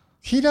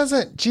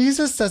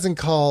 Jesus doesn't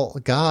call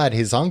God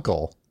his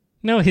uncle.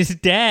 No, his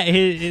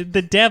dad,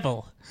 the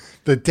devil.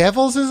 The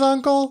devil's his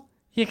uncle?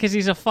 Yeah, because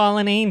he's a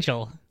fallen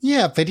angel.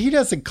 Yeah, but he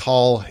doesn't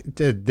call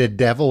the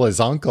devil his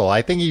uncle.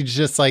 I think he's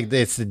just like,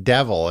 it's the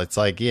devil. It's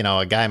like,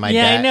 a guy my dad.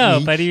 Yeah, I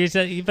know, but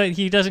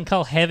he doesn't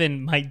call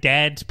heaven my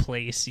dad's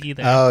place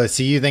either. Oh,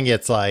 so you think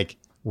it's like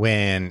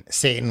when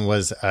Satan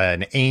was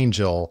an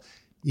angel,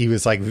 he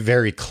was like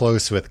very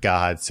close with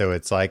God. So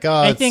it's like,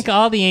 I think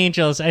all the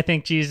angels, I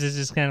think Jesus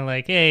is kind of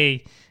like,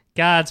 hey,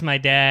 God's my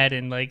dad,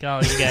 and like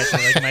all you guys are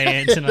like my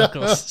aunts and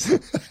uncles.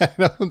 I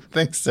don't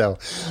think so.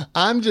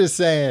 I'm just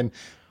saying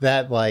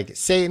that like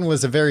Satan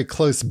was a very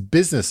close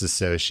business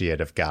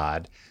associate of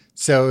God.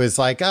 So it's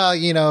like,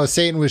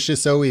 Satan was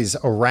just always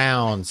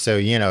around. So,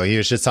 he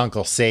was just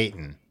Uncle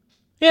Satan.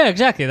 Yeah,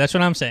 exactly. That's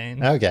what I'm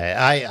saying. Okay.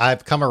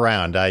 I've come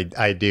around.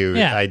 I do.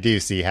 Yeah. I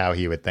do see how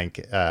he would think.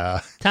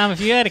 Tom,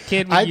 if you had a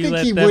kid, would I you think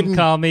let he them wouldn't-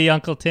 call me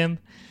Uncle Tim?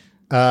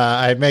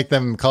 I'd make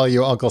them call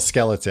you Uncle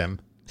Skeleton.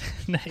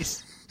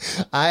 Nice.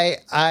 I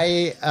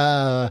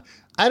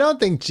don't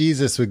think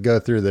Jesus would go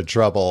through the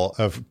trouble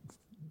of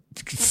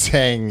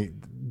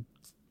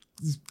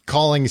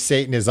calling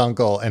Satan his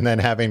uncle and then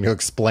having to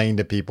explain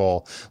to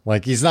people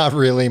like he's not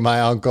really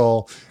my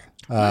uncle.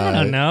 I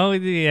don't know.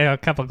 A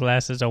couple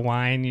glasses of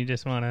wine. You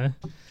just want to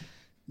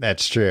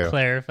That's true.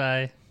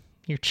 clarify.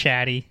 You're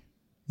chatty.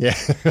 Yeah,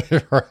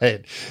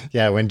 right.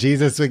 Yeah, when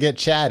Jesus would get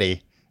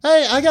chatty.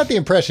 I got the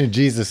impression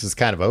Jesus was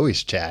kind of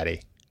always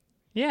chatty.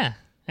 Yeah.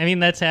 I mean,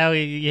 that's how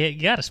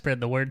you got to spread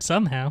the word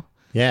somehow.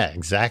 Yeah,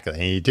 exactly.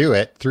 And you do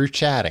it through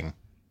chatting.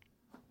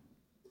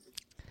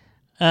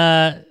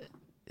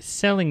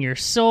 Selling your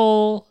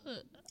soul.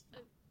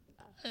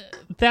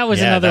 That was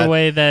Yeah, another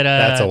way that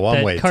that's a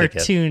one-way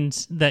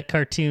that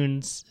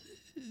cartoons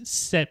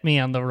set me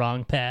on the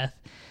wrong path,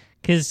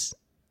 because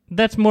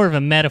that's more of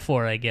a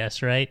metaphor, I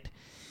guess, right?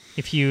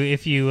 If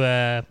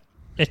you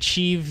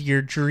achieve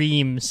your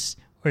dreams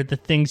or the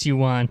things you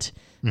want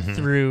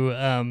through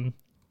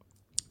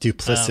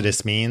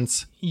Duplicitous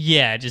means.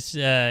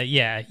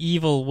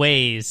 evil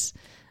ways,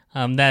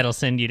 that'll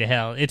send you to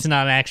hell. It's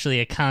not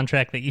actually a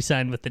contract that you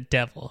signed with the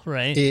devil,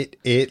 right?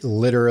 It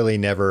literally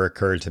never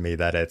occurred to me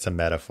that it's a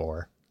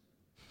metaphor.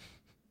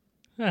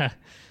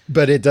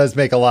 But it does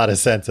make a lot of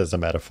sense as a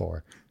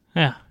metaphor.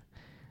 Yeah.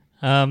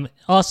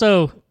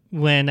 Also,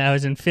 when I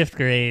was in 5th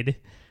grade,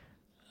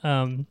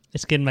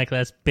 this kid in my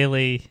class,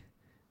 Billy,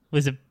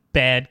 was a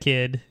bad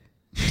kid,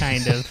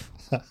 kind of.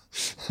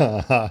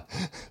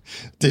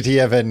 Did he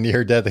have a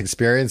near-death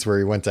experience where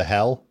he went to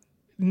hell?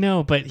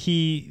 No, but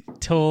he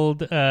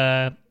told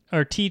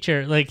our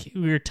teacher, like,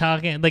 we were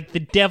talking, like, the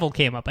devil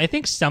came up. I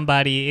think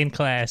somebody in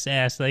class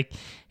asked, like,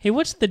 hey,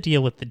 what's the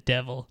deal with the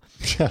devil?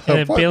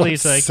 And what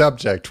Billy's like,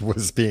 subject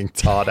was being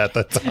taught at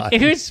the time?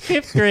 it was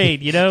 5th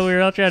grade, we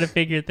were all trying to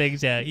figure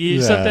things out.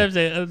 Yeah. Sometimes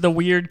the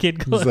weird kid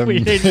goes The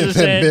weird.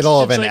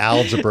 middle of an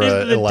algebra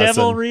is the lesson.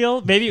 devil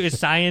real? Maybe it was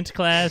science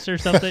class or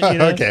something.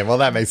 Okay, well,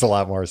 that makes a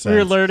lot more sense. We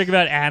were learning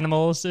about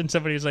animals, and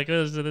somebody was like,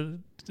 oh, is the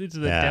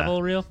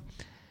devil real?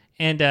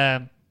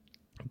 And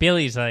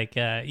Billy's like,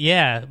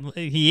 yeah,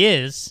 he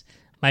is.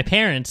 My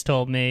parents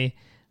told me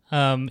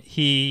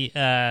he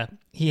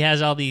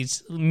has all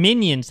these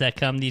minions that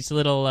come, these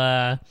little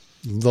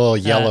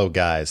yellow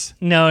guys.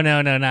 No,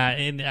 not.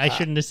 And I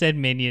shouldn't have said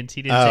minions.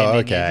 He didn't say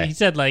minions. Okay. He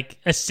said like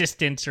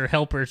assistants or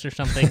helpers or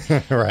something.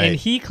 Right. And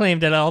he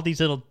claimed that all these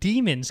little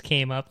demons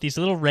came up, these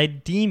little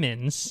red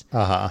demons.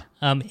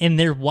 And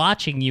they're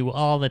watching you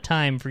all the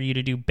time for you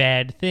to do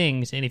bad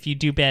things. And if you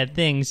do bad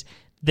things,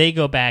 they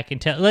go back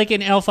and tell, like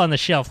an Elf on the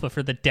Shelf, but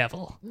for the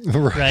devil.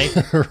 Right.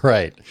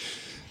 Right.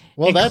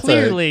 Well, and that's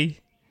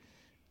clearly.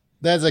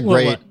 That's a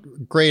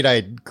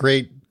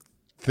great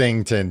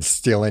thing to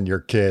instill in your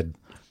kid.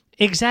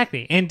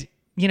 Exactly. And,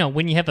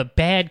 when you have a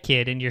bad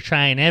kid and you're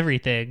trying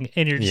everything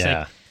and you're just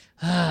like,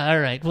 all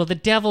right, well, the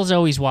devil's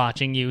always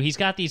watching you. He's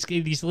got these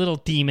little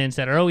demons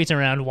that are always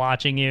around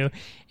watching you.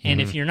 And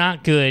if you're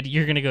not good,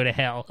 you're going to go to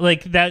hell.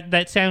 Like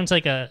that sounds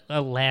like a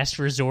last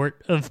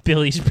resort of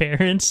Billy's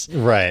parents.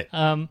 Right.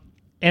 And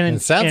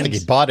it sounds like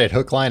he bought it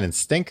hook, line, and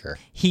sinker.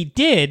 He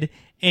did.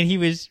 And he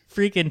was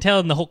freaking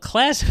telling the whole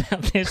class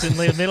about this in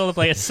the middle of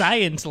like a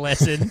science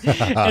lesson.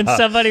 And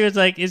somebody was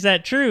like, is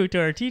that true, to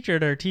our teacher?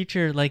 And our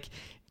teacher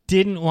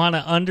didn't want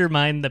to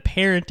undermine the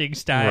parenting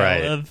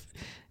style of,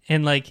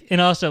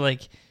 and also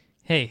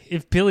hey,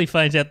 if Billy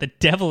finds out the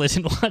devil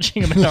isn't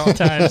watching him at all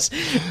times,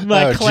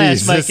 my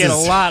class might get a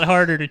lot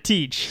harder to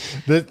teach.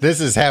 This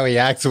is how he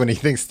acts when he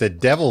thinks the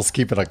devil's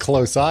keeping a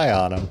close eye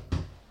on him.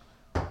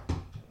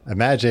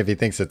 Imagine if he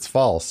thinks it's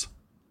false.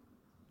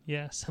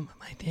 Yeah, some of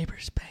my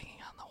neighbors banging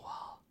on the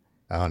wall.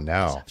 Oh,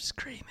 no. I'm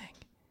screaming.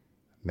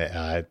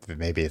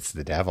 Maybe it's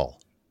the devil.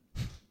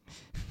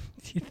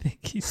 Do you think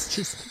he's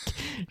just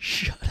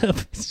shut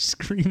up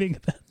screaming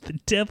about the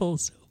devil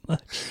so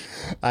much.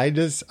 I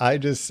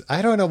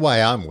don't know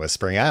why I'm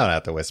whispering. I don't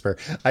have to whisper.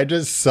 I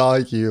just saw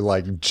you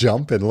like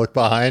jump and look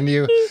behind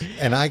you.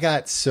 And I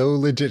got so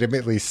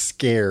legitimately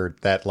scared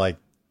that like,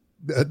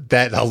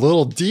 that a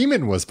little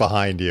demon was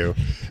behind you.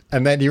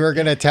 And then you were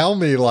going to tell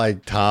me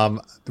like, Tom,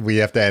 we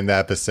have to end the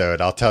episode.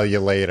 I'll tell you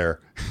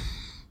later.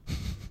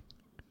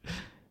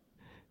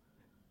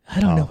 I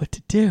don't know what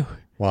to do.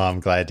 Well, I'm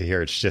glad to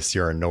hear it's just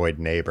your annoyed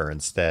neighbor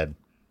instead.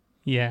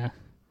 Yeah.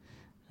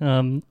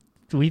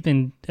 We've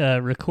been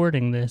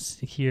recording this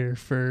here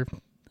for,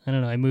 I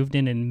don't know, I moved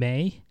in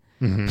May.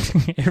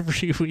 Mm-hmm.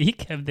 Every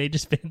week. Have they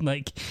just been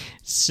like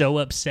so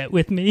upset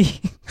with me?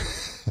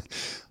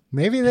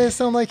 Maybe they just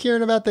don't like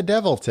hearing about the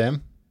devil,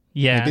 Tim.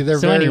 Yeah. Maybe they're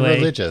so very anyway,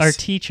 religious. Our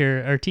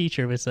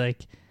teacher was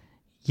like,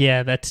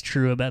 yeah, that's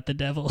true about the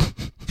devil.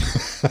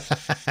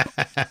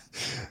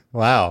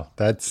 Wow.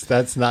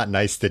 That's not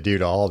nice to do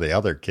to all the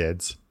other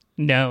kids.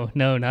 No,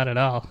 not at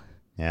all.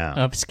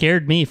 Yeah.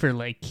 Scared me for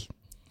like,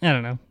 I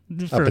don't know,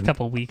 for a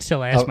couple of weeks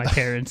till I asked my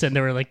parents, and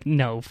they were like,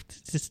 no,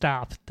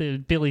 stop.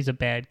 Billy's a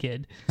bad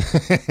kid.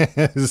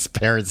 His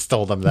parents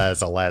told him that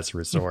as a last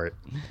resort.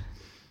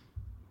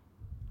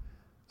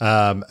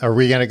 Are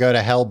we going to go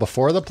to hell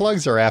before the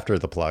plugs or after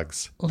the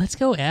plugs? Let's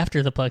go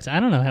after the plugs. I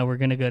don't know how we're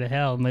going to go to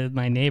hell with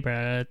my neighbor.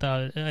 I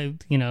thought, we're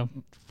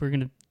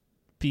going to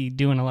be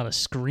doing a lot of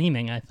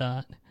screaming, I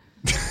thought.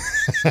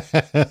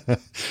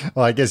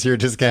 Well, I guess you're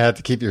just going to have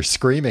to keep your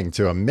screaming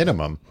to a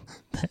minimum.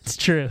 That's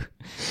true.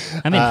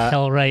 I'm in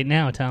hell right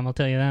now, Tom. I'll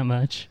tell you that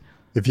much.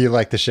 If you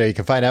like the show, you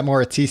can find out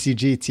more at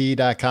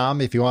tcgt.com.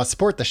 If you want to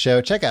support the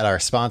show, check out our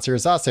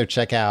sponsors. Also,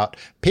 check out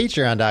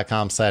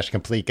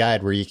patreon.com/complete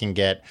guide, where you can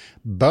get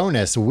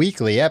bonus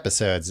weekly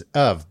episodes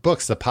of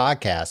Books the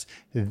Podcast.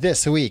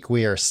 This week,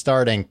 we are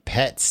starting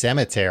Pet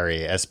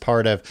Sematary as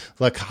part of,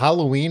 look,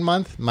 Halloween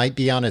month might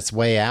be on its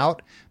way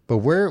out, but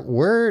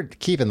we're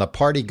keeping the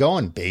party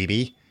going,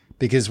 baby,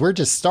 because we're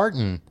just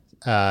starting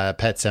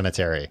Pet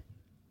Sematary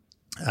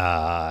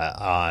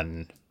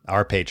on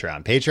our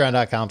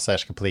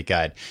patreon.com/complete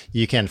guide.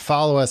 You can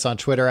follow us on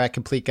Twitter at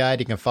complete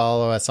guide. You can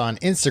follow us on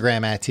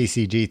Instagram at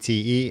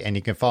TCGTE, and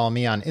you can follow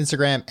me on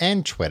Instagram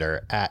and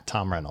Twitter at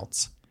Tom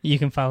Reynolds. You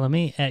can follow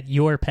me at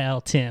your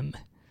pal Tim.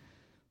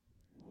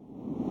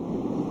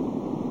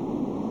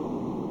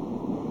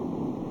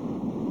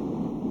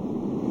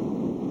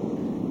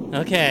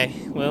 Okay,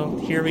 well,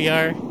 here we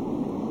are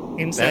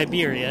in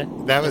Siberia.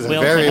 That was a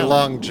very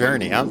long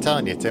journey. I'm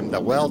telling you, Tim, the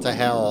well to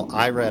hell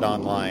I read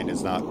online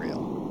is not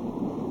real.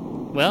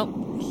 Well,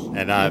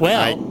 and I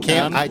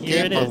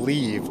can't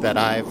believe that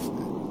I've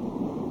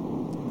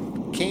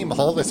came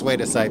all this way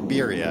to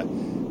Siberia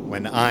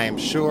when I'm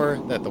sure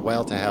that the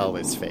well to hell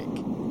is fake.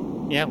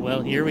 Yeah,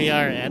 well, here we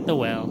are at the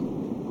well.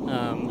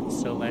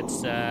 So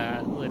let's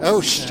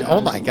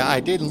oh my God! I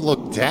didn't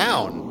look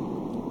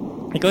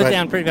down. It goes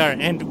down pretty far,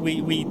 and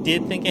we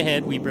did think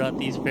ahead. We brought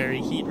these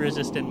very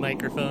heat-resistant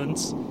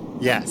microphones.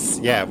 Yes,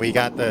 yeah, we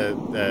got they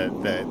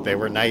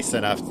were nice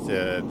enough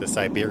to the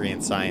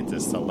Siberian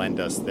scientists to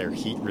lend us their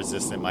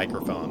heat-resistant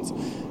microphones.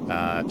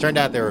 Turned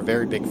out they were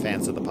very big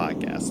fans of the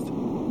podcast.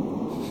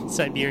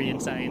 Siberian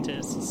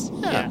scientists.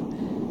 Yeah.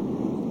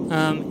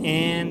 I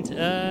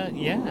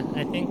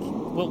think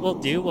what we'll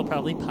do, we'll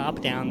probably pop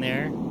down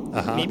there,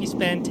 maybe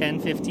spend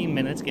 10-15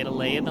 minutes, get a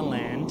lay of the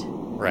land.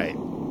 Right.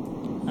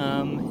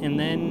 And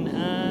then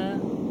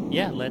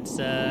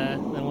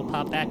we'll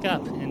pop back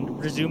up and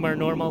resume our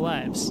normal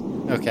lives.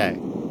 Okay.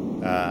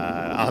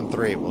 On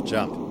 3, we'll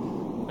jump.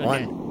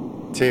 Okay.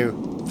 1,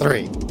 2,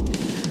 3.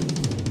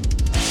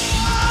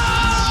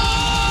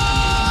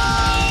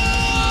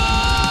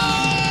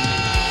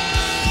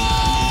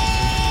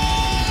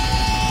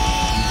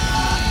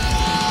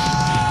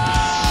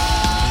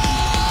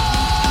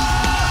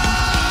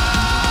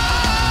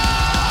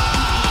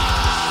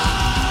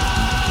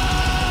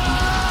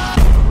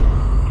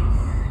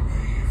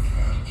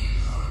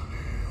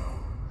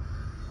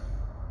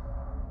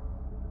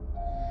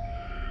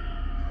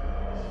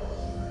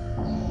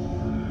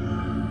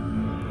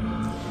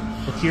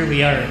 Here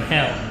we are in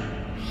hell.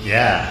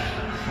 Yeah.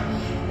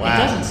 Wow. It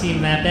doesn't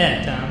seem that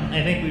bad, Tom.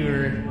 I think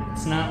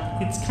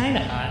it's kind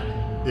of hot.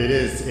 It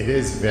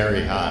is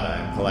very hot.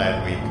 I'm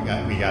glad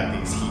we got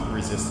these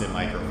heat-resistant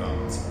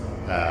microphones.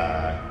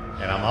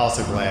 And I'm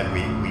also glad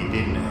we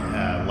didn't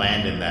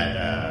land in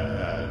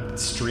that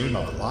stream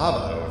of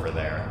lava over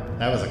there.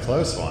 That was a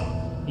close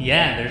one.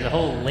 Yeah, there's a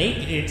whole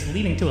lake. It's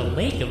leading to a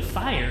lake of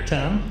fire,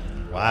 Tom.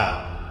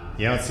 Wow.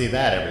 You don't see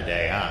that every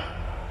day, huh?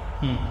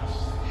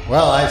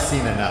 Well, I've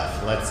seen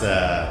enough. Let's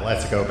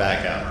go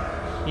back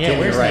up. Yeah,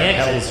 where's the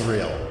exit? Hell's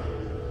real.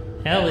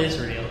 Hell is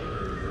real,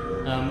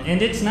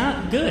 and it's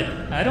not good.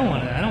 I don't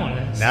want to.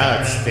 No,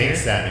 it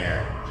stinks down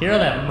here. Hear all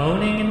that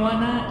moaning and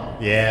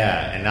whatnot?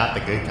 Yeah, and not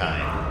the good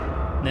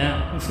kind.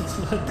 No,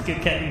 the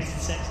good kind of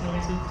sex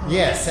noises.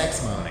 Yeah,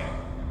 sex moaning.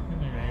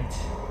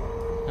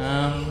 All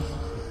right.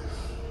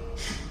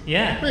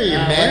 Yeah. Are you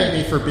mad at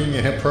me for being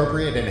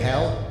inappropriate in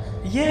hell?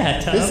 Yeah,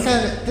 Tom.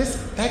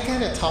 That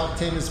kind of talk,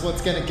 Tim, is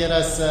what's going to get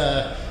us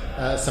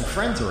some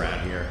friends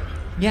around here.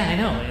 Yeah, I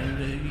know.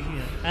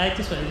 And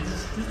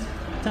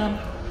Tom,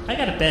 I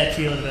got a bad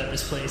feeling about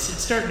this place.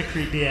 It's starting to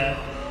creep me out.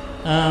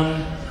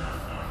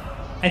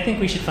 I think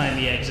we should find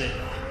the exit.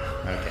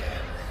 Okay.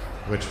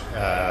 Which,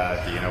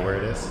 do you know where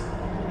it is?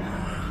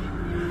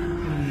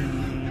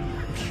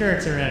 I'm sure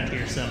it's around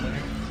here somewhere.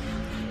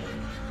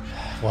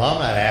 Well, I'm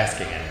not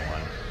asking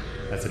anyone.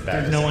 That's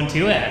embarrassing. There's no one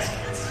to ask.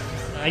 It's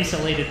an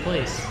isolated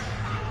place.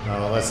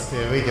 Oh,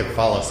 we could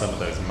follow some of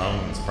those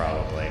moans,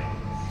 probably.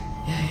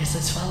 Yeah, I guess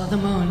let's follow the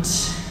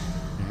moans.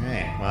 All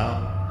right,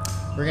 well,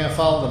 we're going to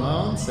follow the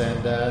moans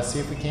and see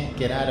if we can't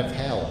get out of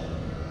hell.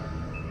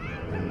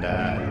 And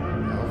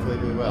hopefully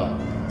we will.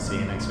 See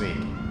you next week.